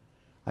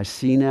 I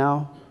see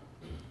now.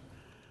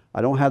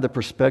 I don't have the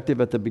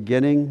perspective at the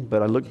beginning,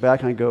 but I look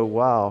back and I go,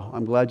 wow,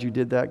 I'm glad you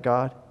did that,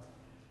 God.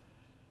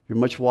 You're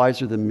much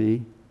wiser than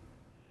me.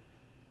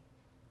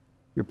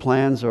 Your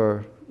plans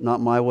are not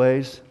my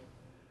ways.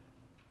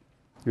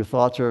 Your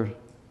thoughts are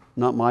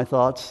not my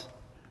thoughts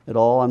at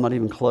all. I'm not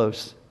even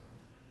close.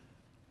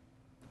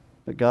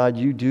 But God,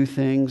 you do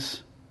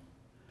things.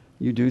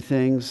 You do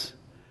things.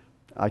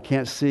 I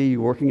can't see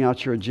you working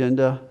out your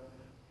agenda,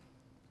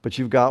 but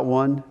you've got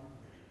one.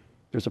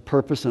 There's a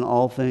purpose in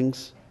all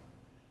things.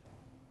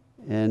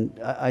 And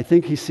I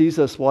think He sees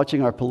us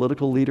watching our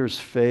political leaders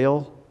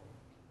fail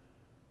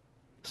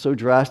so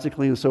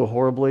drastically and so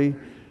horribly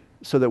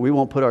so that we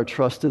won't put our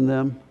trust in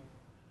them.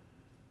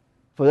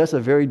 But that's a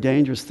very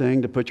dangerous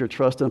thing, to put your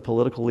trust in a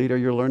political leader.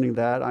 You're learning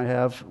that. I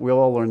have. We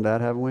all learned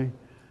that, haven't we?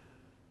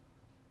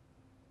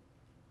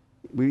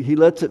 He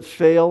lets it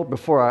fail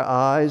before our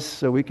eyes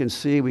so we can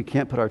see we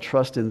can't put our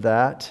trust in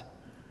that.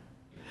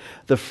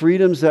 The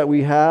freedoms that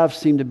we have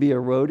seem to be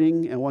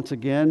eroding, and once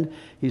again,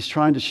 He's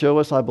trying to show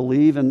us, I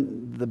believe,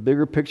 in the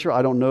bigger picture.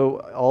 I don't know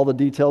all the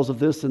details of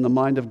this in the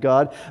mind of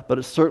God, but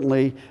it's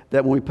certainly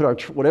that when we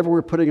put whatever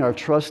we're putting our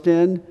trust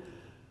in,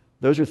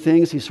 those are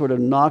things He sort of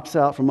knocks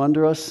out from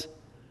under us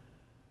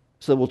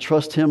so that we'll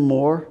trust Him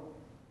more.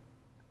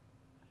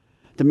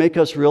 To make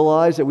us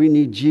realize that we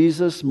need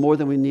Jesus more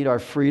than we need our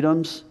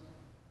freedoms.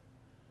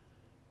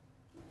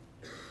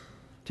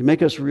 To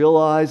make us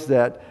realize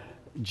that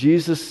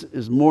Jesus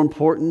is more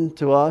important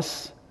to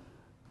us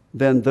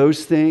than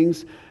those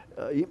things.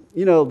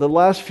 The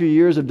last few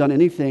years have done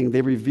anything.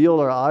 They've revealed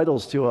our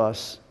idols to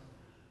us.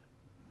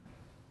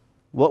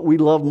 What we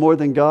love more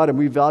than God and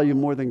we value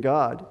more than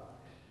God.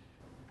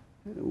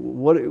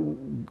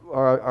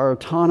 Our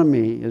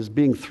autonomy is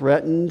being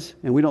threatened,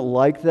 and we don't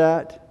like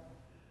that.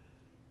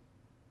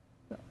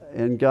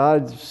 And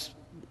God's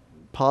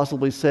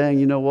possibly saying,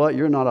 you know what?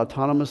 You're not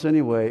autonomous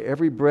anyway.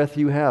 Every breath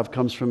you have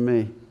comes from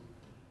me.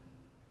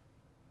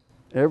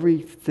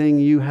 Everything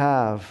you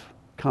have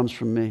comes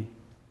from me.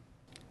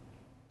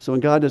 So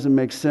when God doesn't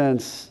make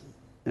sense,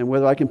 and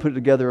whether I can put it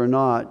together or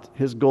not,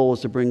 His goal is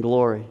to bring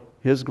glory,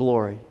 His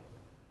glory.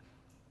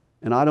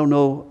 And I don't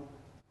know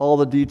all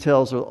the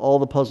details or all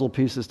the puzzle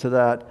pieces to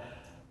that,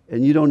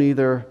 and you don't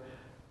either,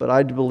 but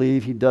I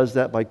believe He does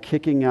that by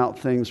kicking out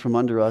things from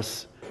under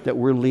us that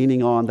we're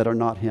leaning on that are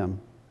not Him.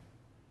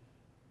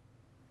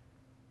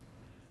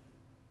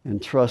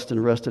 And trust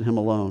and rest in Him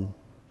alone.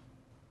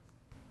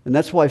 And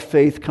that's why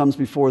faith comes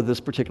before this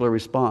particular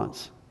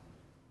response.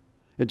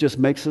 It just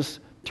makes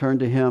us turn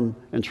to Him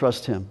and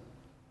trust Him.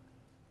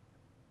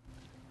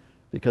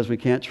 Because we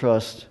can't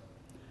trust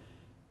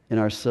in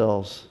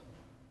ourselves.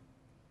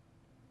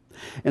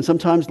 And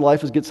sometimes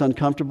life gets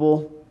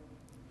uncomfortable,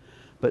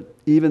 but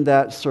even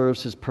that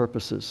serves His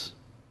purposes.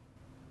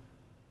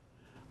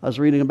 I was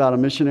reading about a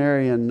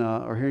missionary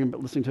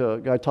listening to a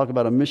guy talk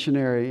about a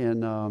missionary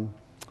in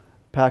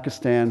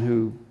Pakistan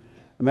who,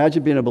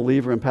 imagine being a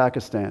believer in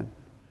Pakistan.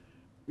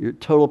 You're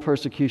total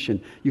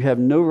persecution. You have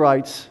no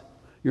rights.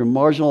 You're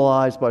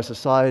marginalized by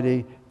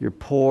society. You're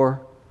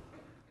poor.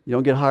 You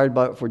don't get hired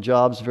for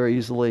jobs very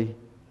easily.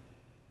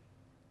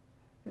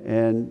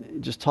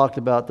 And just talked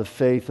about the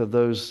faith of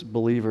those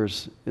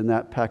believers in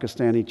that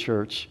Pakistani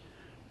church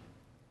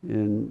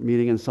in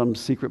meeting in some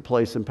secret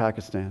place in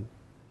Pakistan.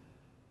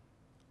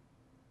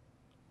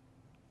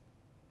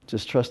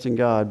 Just trusting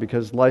God,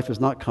 because life is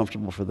not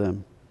comfortable for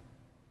them.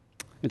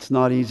 It's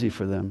not easy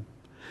for them.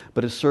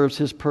 But it serves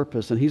His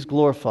purpose, and He's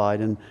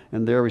glorified in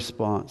their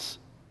response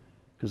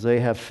because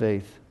they have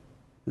faith,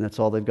 and that's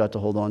all they've got to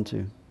hold on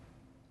to.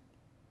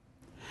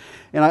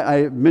 And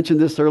I mentioned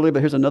this earlier,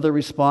 but here's another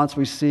response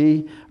we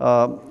see.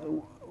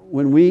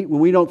 When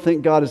we don't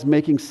think God is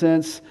making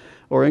sense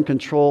or in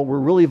control, we're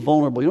really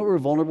vulnerable. You know what we're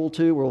vulnerable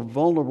to? We're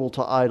vulnerable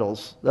to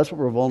idols. That's what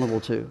we're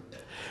vulnerable to.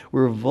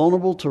 We're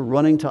vulnerable to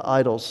running to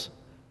idols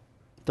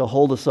to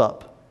hold us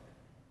up.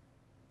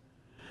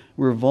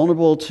 We're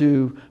vulnerable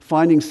to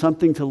finding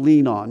something to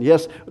lean on.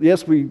 Yes,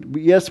 we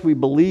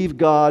believe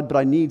God, but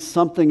I need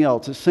something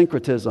else. It's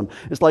syncretism.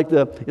 It's like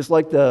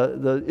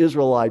the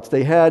Israelites.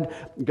 They had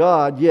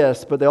God,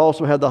 yes, but they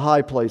also had the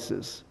high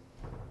places.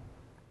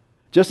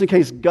 Just in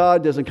case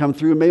God doesn't come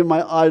through, maybe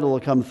my idol will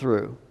come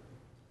through.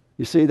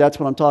 You see, that's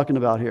what I'm talking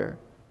about here.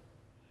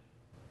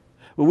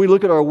 When we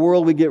look at our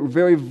world, we get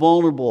very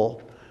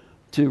vulnerable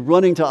to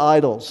running to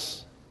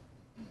idols.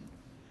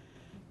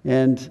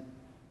 And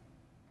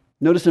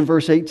notice in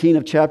verse 18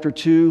 of chapter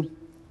 2,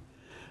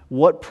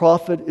 what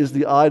profit is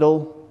the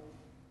idol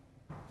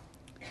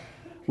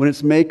when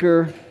its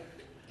maker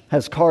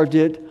has carved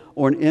it,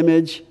 or an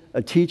image,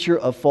 a teacher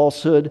of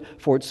falsehood,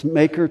 for its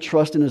maker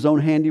trusts in his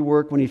own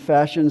handiwork when he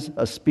fashions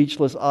a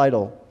speechless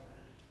idol.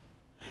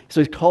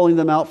 So he's calling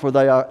them out for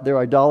their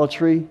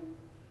idolatry.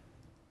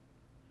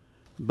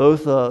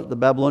 Both the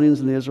Babylonians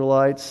and the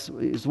Israelites.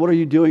 What are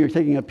you doing? You're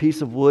taking a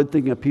piece of wood,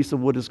 thinking a piece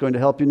of wood is going to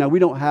help you. Now, we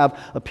don't have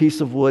a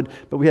piece of wood,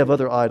 but we have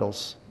other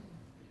idols.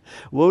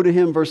 Woe to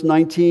him, verse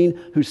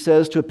 19, who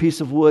says to a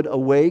piece of wood,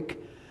 awake,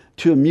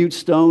 to a mute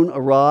stone,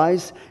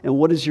 arise. And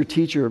what is your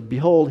teacher?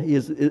 Behold,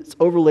 it's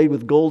overlaid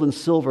with gold and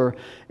silver,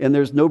 and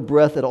there's no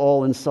breath at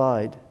all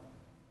inside.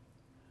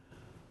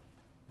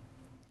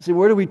 See,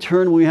 where do we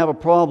turn when we have a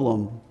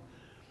problem?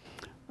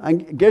 I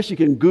guess you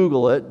can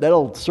Google it.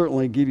 That'll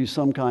certainly give you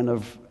some kind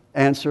of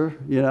answer.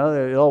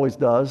 It always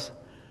does.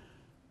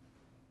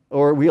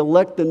 Or we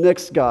elect the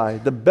next guy,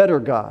 the better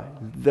guy.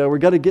 That we're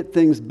going to get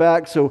things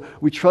back, so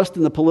we trust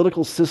in the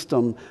political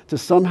system to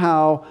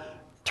somehow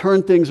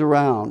turn things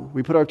around.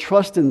 We put our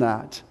trust in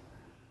that.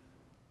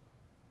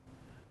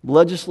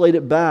 Legislate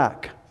it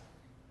back.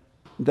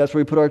 That's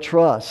where we put our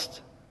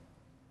trust.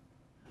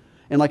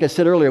 And like I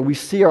said earlier, we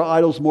see our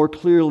idols more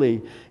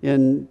clearly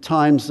in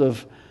times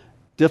of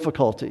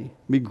difficulty.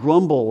 We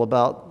grumble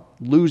about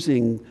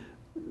losing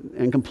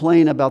and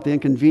complain about the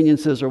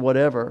inconveniences or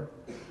whatever.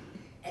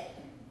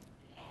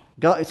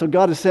 So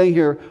God is saying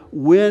here,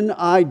 when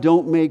I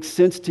don't make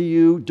sense to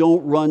you,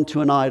 don't run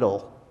to an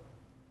idol.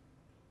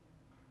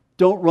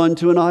 Don't run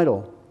to an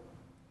idol.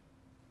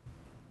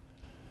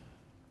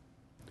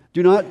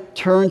 Do not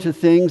turn to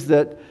things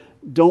that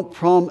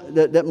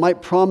that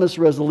might promise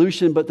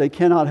resolution, but they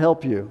cannot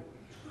help you.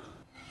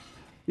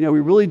 We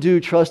really do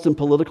trust in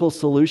political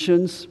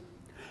solutions.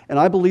 And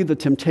I believe the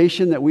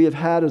temptation that we have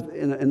had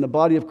in the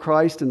body of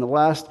Christ in the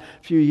last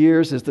few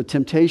years is the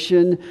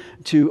temptation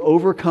to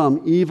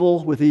overcome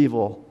evil with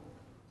evil.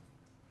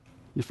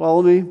 You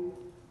follow me?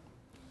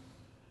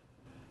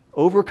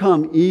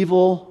 Overcome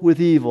evil with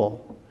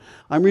evil.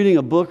 I'm reading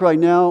a book right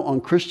now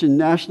on Christian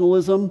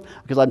nationalism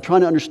because I'm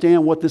trying to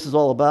understand what this is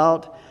all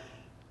about.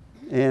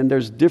 And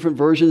there's different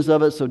versions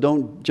of it, so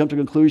don't jump to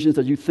conclusions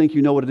that you think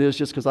you know what it is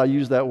just because I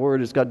use that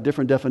word. It's got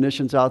different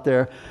definitions out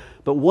there.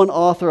 But one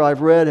author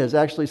I've read has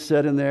actually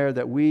said in there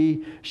that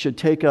we should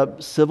take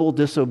up civil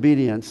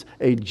disobedience,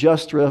 a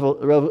just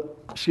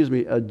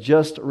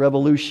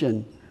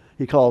revolution,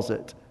 he calls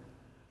it.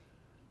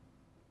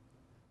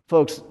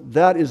 Folks,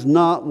 that is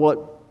not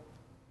what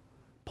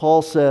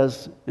Paul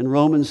says in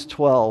Romans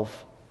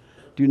 12.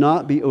 Do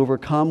not be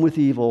overcome with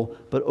evil,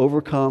 but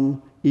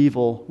overcome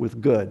evil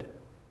with good.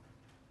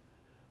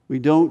 We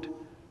don't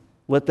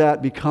let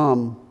that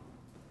become,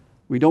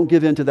 we don't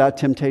give in to that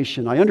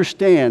temptation. I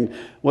understand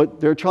what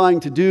they're trying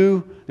to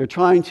do. They're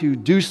trying to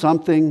do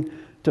something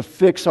to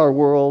fix our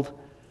world.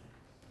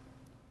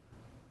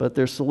 But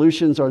their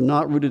solutions are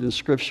not rooted in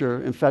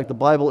Scripture. In fact, the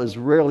Bible is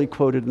rarely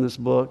quoted in this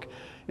book.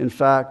 In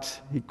fact,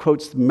 he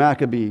quotes the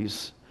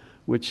Maccabees,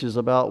 which is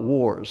about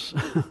wars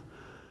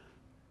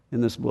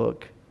in this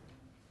book.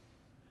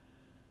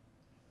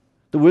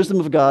 The wisdom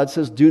of God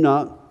says, do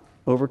not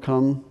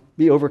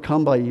be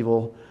overcome by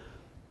evil,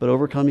 but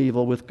overcome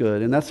evil with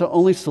good. And that's the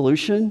only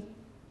solution.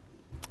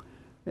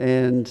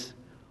 And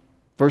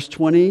verse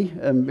 20,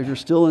 if you're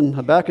still in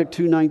Habakkuk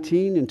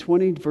 2:19 and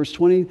 20, verse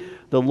 20,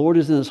 the Lord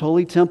is in his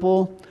holy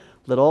temple.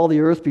 Let all the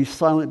earth be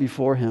silent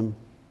before him.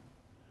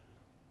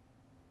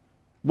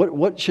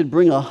 What should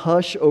bring a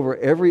hush over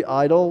every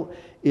idol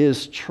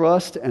is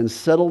trust and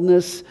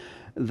settledness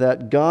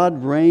that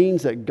God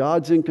reigns, that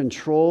God's in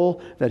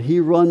control, that he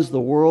runs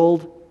the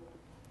world,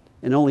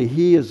 and only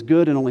he is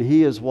good and only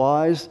he is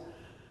wise.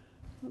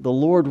 The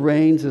Lord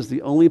reigns is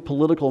the only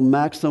political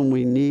maxim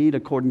we need,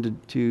 according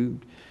to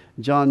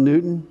John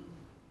Newton.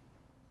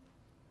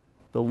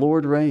 The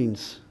Lord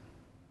reigns.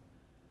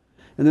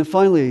 And then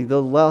finally,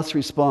 the last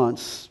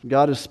response.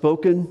 God has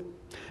spoken.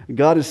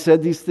 God has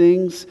said these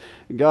things.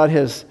 God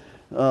has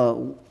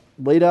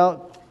laid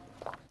out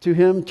to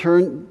him.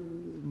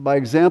 By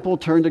example,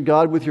 turn to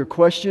God with your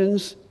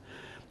questions.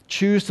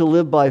 Choose to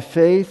live by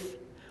faith.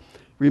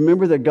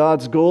 Remember that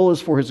God's goal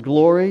is for his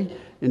glory,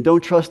 and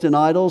don't trust in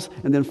idols.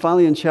 And then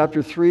finally in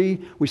chapter 3,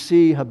 we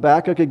see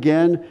Habakkuk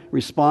again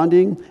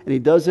responding, and he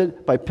does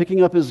it by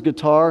picking up his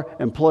guitar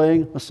and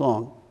playing a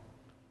song.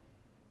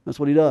 That's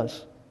what he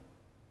does.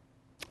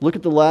 Look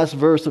at the last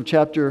verse of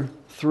chapter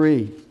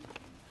 3.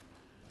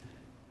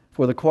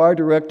 For the choir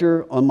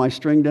director on my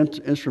stringed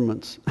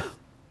instruments.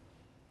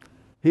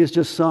 He has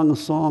just sung a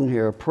song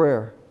here, a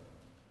prayer.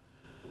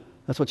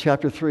 That's what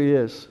chapter 3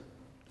 is.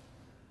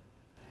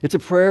 It's a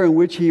prayer in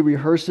which he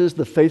rehearses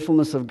the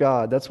faithfulness of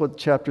God. That's what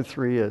chapter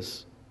 3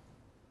 is.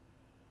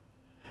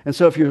 And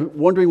so if you're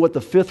wondering what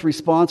the fifth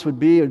response would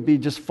be, it would be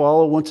just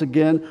follow once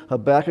again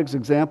Habakkuk's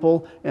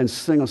example and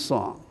sing a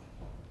song.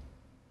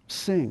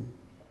 Sing.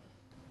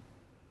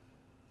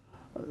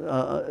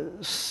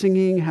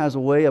 Singing has a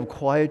way of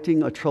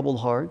quieting a troubled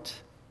heart.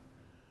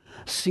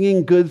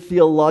 Singing good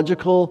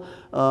theological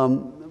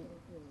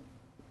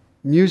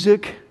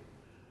music,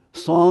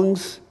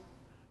 songs,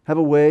 have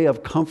a way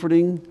of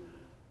comforting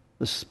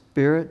the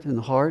spirit and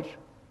the heart.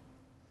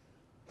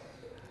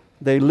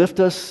 They lift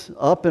us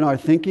up in our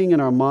thinking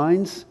and our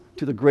minds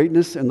to the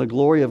greatness and the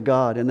glory of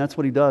God, and that's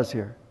what he does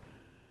here.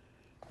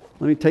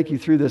 Let me take you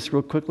through this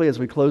real quickly as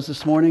we close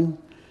this morning.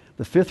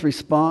 The fifth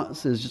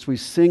response is just we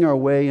sing our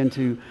way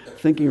into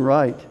thinking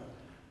right.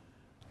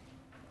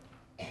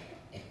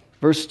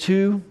 Verse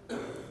 2,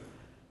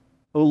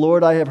 O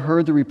Lord, I have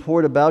heard the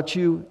report about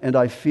you, and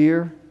I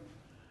fear.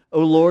 O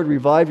Lord,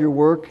 revive your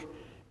work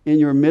in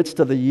your midst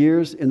of the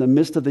years. In the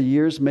midst of the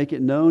years, make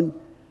it known.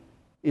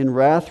 In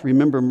wrath,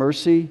 remember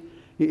mercy.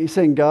 He's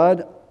saying,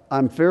 God,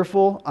 I'm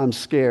fearful, I'm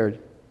scared.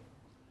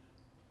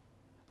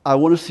 I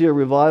want to see a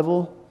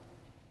revival.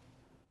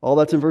 All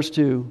that's in verse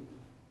 2.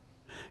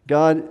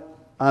 God,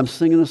 I'm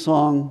singing a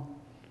song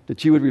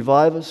that you would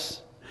revive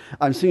us.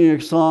 I'm singing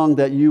a song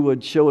that you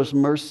would show us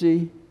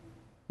mercy,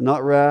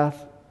 not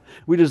wrath.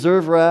 We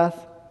deserve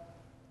wrath.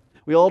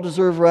 We all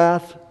deserve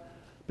wrath,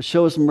 but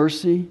show us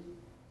mercy.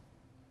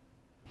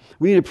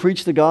 We need to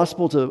preach the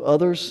gospel to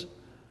others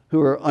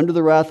who are under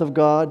the wrath of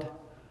God,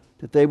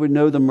 that they would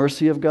know the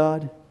mercy of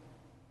God.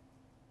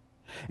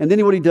 And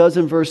then what he does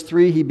in verse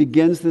 3, he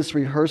begins this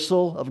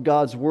rehearsal of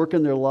God's work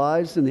in their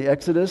lives in the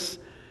Exodus.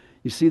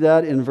 You see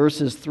that in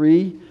verses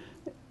 3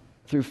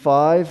 through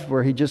 5,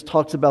 where he just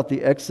talks about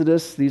the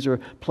Exodus. These are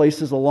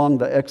places along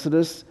the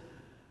Exodus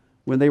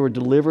when they were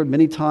delivered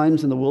many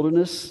times in the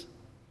wilderness.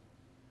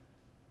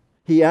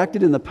 He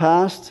acted in the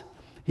past.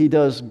 He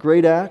does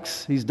great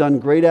acts. He's done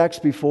great acts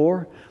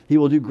before. He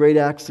will do great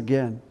acts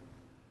again,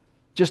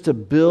 just to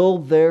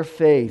build their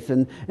faith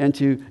and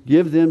to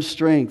give them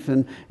strength.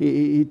 And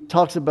he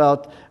talks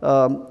about,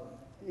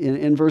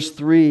 in verse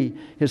 3,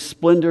 his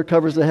splendor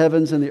covers the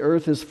heavens and the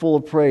earth is full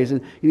of praise.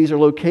 And these are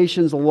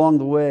locations along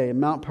the way,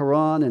 Mount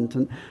Paran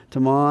and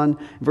Teman.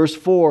 Verse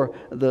 4,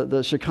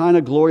 the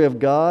Shekinah glory of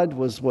God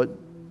was what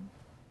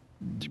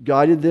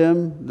guided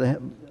them,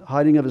 the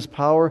hiding of his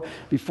power.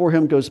 Before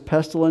him goes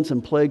pestilence,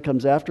 and plague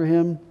comes after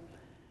him.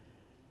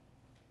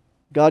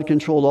 God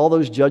controlled all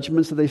those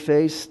judgments that they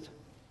faced.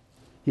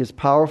 He is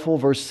powerful.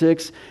 Verse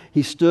 6,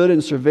 he stood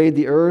and surveyed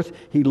the earth.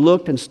 He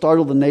looked and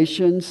startled the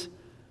nations.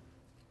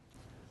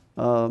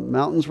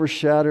 Mountains were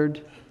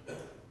shattered.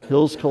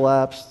 Hills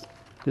collapsed.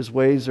 His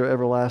ways are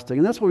everlasting.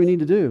 And that's what we need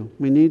to do.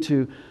 We need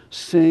to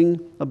sing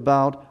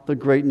about the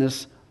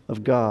greatness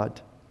of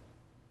God.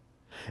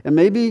 And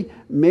maybe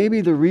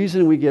the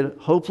reason we get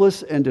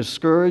hopeless and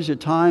discouraged at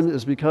times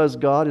is because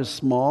God is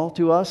small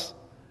to us.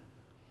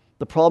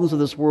 The problems of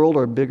this world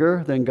are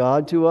bigger than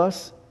God to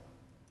us.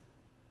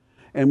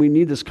 And we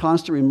need this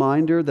constant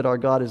reminder that our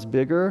God is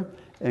bigger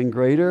and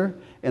greater,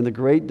 and the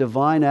great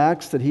divine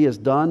acts that he has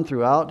done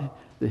throughout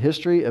the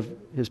history of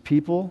his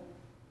people.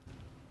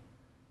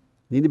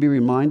 We need to be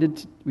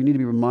reminded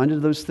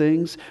of those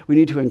things. We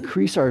need to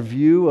increase our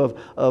view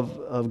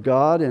of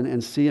God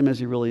and see him as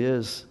he really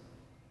is.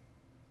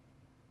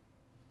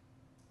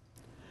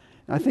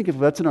 I think if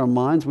that's in our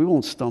minds, we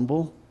won't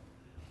stumble.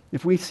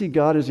 If we see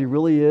God as he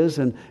really is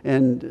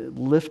and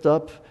lift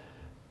up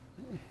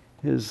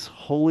his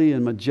holy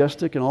and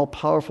majestic and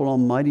all-powerful and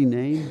almighty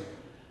name.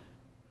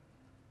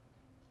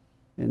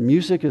 And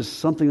music is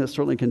something that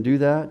certainly can do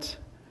that.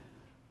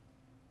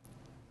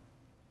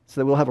 So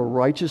that we'll have a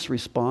righteous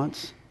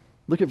response.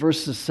 Look at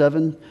verse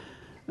 7.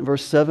 In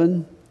verse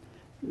 7,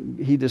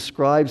 he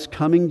describes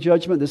coming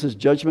judgment. This is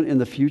judgment in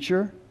the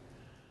future.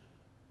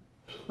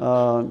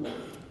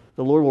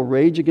 The Lord will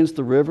rage against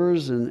the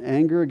rivers, and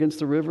anger against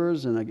the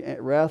rivers, and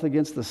wrath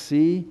against the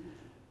sea.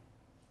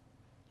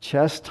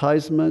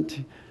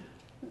 Chastisement.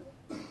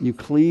 You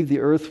cleave the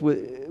earth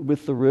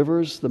with the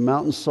rivers. The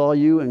mountains saw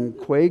you and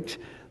quaked.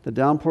 The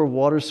downpour of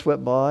waters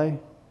swept by.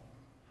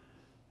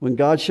 When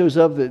God shows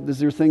up,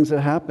 there are things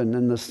that happen.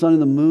 And the sun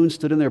and the moon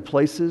stood in their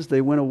places.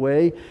 They went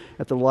away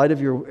at the light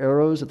of your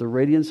arrows, at the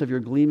radiance of your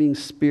gleaming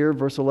spear,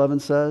 verse 11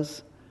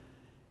 says.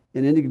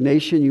 In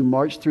indignation you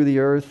marched through the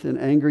earth. In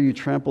anger you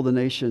trampled the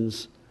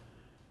nations.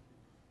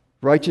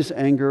 Righteous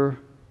anger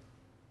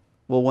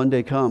will one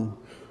day come.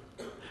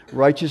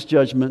 Righteous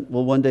judgment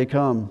will one day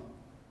come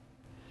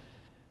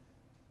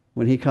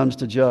when he comes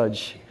to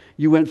judge.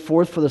 You went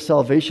forth for the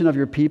salvation of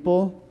your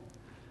people,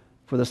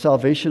 for the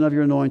salvation of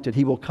your anointed.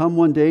 He will come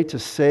one day to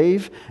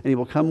save, and he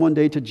will come one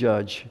day to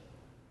judge.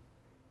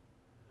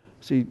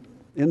 See,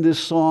 in this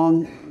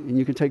song, and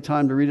you can take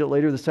time to read it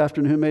later this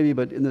afternoon maybe,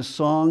 but in this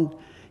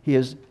song, he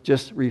is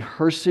just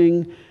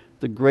rehearsing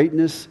the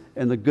greatness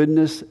and the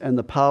goodness and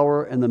the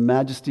power and the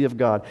majesty of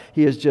God.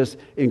 He is just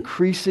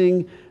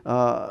increasing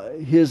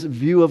his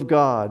view of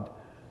God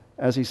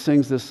as he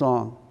sings this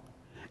song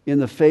in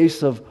the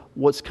face of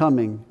what's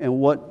coming and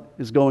what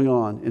is going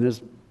on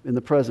in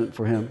the present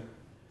for him.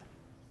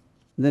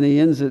 And then he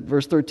ends at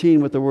verse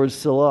 13 with the word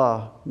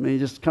Selah. I mean, it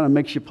just kind of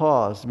makes you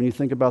pause when you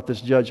think about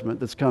this judgment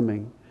that's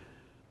coming.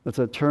 That's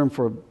a term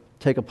for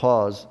take a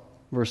pause,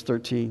 verse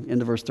 13,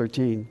 into verse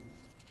 13.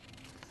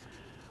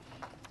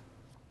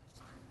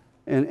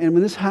 And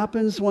when this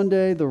happens one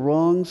day, the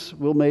wrongs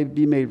will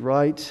be made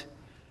right.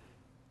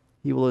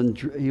 He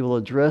will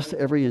address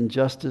every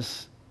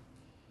injustice.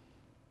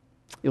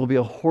 It will be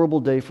a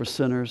horrible day for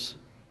sinners,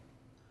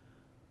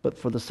 but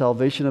for the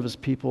salvation of his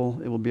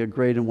people, it will be a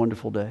great and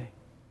wonderful day.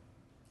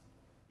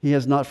 He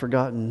has not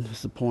forgotten,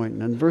 is the point.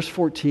 And in verse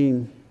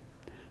 14,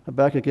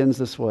 Habakkuk ends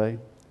this way.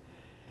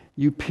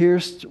 You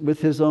pierced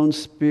with his own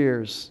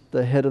spears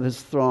the head of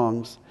his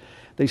throngs.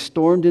 They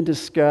stormed in to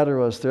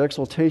scatter us. Their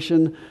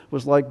exultation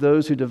was like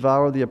those who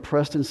devour the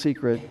oppressed in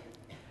secret.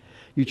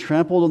 You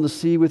trampled on the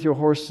sea with your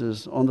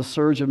horses, on the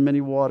surge of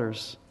many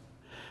waters.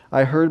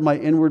 I heard my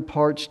inward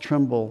parts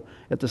tremble.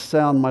 At the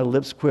sound, my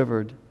lips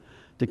quivered.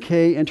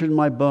 Decay entered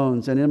my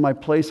bones, and in my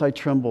place I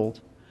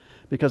trembled,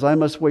 because I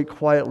must wait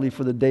quietly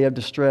for the day of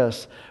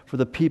distress, for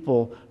the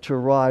people to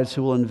arise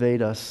who will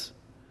invade us.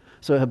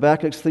 So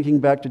Habakkuk's thinking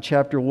back to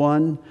chapter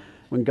 1,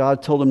 when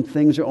God told him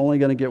things are only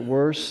going to get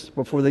worse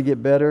before they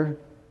get better.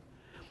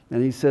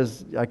 And he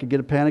says, I could get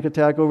a panic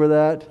attack over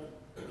that.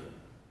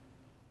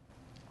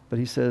 But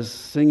he says,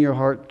 sing your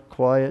heart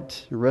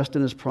quiet, rest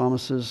in his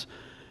promises.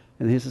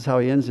 And this is how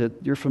he ends it.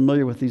 You're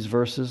familiar with these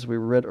verses we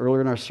read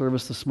earlier in our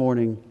service this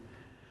morning.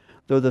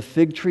 Though the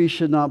fig tree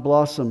should not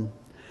blossom,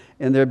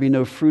 and there be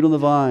no fruit on the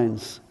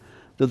vines,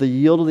 though the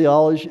yield of the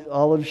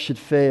olive should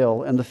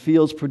fail, and the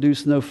fields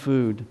produce no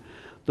food,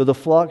 though the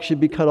flock should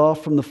be cut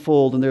off from the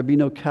fold, and there be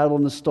no cattle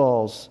in the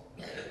stalls.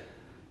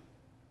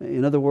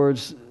 In other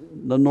words,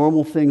 the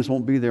normal things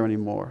won't be there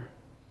anymore.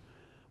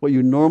 What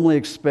you normally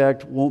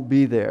expect won't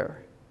be there.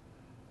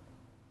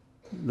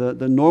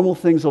 The normal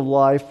things of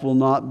life will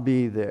not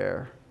be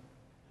there.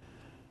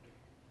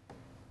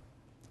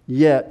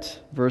 Yet,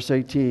 verse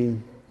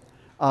 18,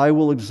 I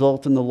will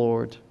exult in the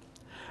Lord.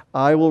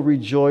 I will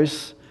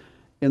rejoice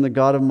in the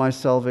God of my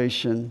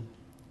salvation.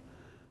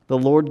 The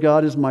Lord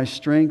God is my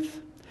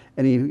strength,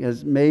 and he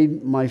has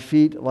made my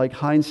feet like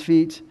hinds'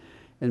 feet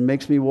and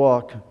makes me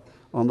walk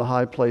on the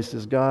high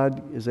places.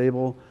 God is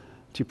able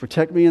to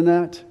protect me in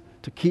that,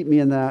 to keep me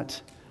in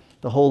that,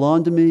 to hold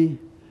on to me,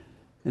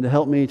 and to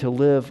help me to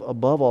live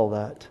above all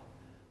that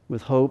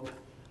with hope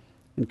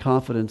and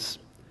confidence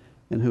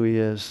in who he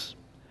is.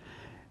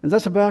 And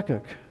that's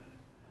Habakkuk.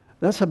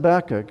 That's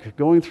Habakkuk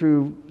going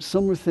through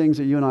similar things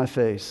that you and I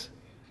face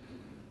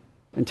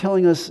and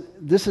telling us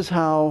this is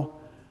how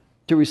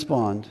to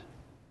respond.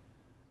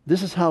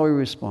 This is how we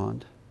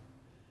respond.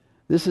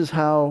 This is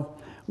how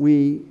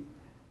when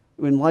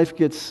life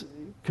gets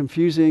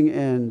confusing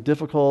and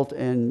difficult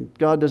and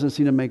God doesn't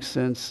seem to make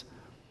sense,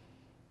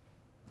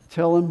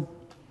 tell him,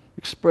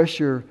 express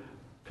your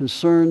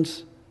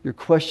concerns, your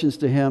questions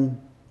to him.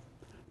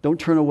 Don't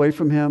turn away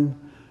from him.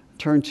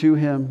 Turn to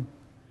him.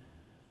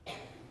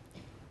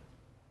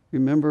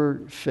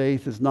 Remember,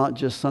 faith is not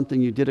just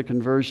something you did at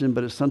conversion,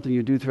 but it's something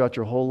you do throughout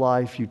your whole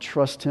life. You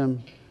trust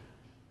him.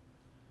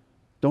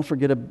 Don't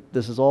forget,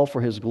 this is all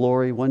for his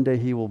glory. One day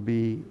he will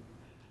be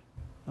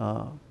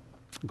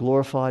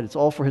glorified. It's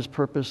all for his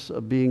purpose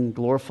of being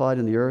glorified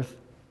in the earth.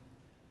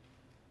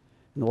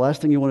 And the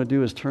last thing you want to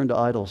do is turn to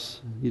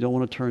idols. You don't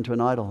want to turn to an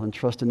idol and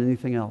trust in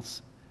anything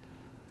else.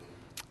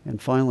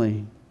 And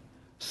finally,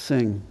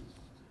 sing.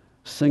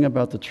 Sing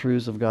about the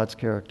truths of God's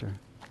character.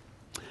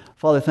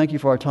 Father, thank you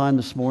for our time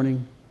this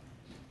morning.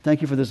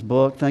 Thank you for this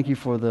book. Thank you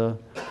for the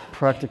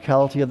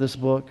practicality of this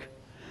book.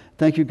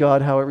 Thank you,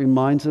 God, how it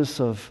reminds us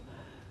of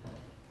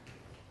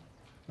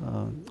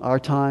our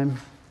time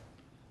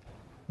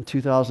in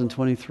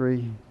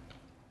 2023,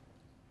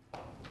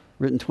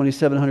 written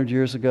 2,700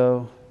 years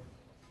ago.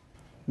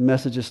 The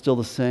message is still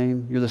the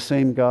same. You're the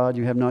same God.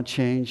 You have not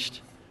changed.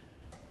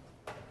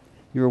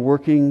 You're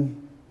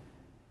working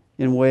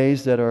in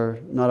ways that are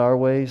not our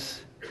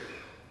ways.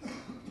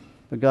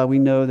 But God, we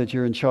know that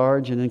you're in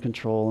charge and in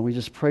control, and we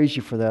just praise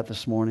you for that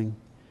this morning.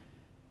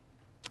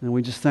 And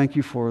we just thank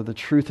you for the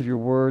truth of your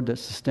word that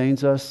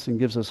sustains us and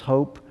gives us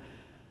hope.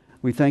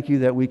 We thank you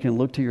that we can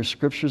look to your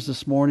scriptures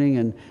this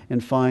morning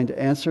and find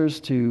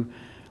answers to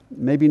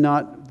maybe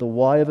not the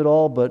why of it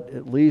all, but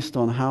at least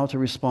on how to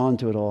respond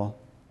to it all.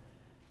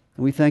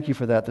 And we thank you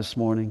for that this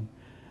morning.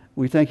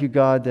 We thank you,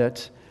 God,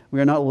 that we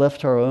are not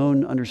left to our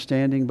own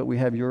understanding, but we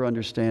have your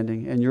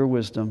understanding and your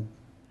wisdom.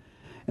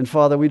 And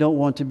Father, we don't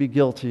want to be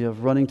guilty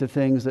of running to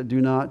things that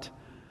do not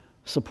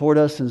support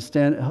us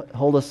and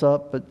hold us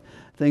up, but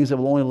things that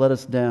will only let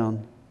us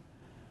down.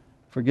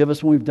 Forgive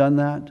us when we've done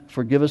that.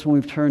 Forgive us when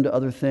we've turned to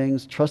other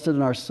things, trusted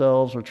in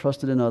ourselves or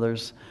trusted in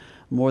others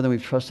more than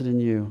we've trusted in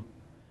you.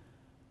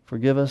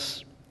 Forgive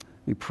us.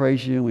 We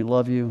praise you and we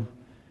love you.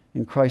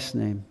 In Christ's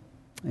name,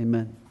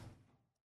 amen.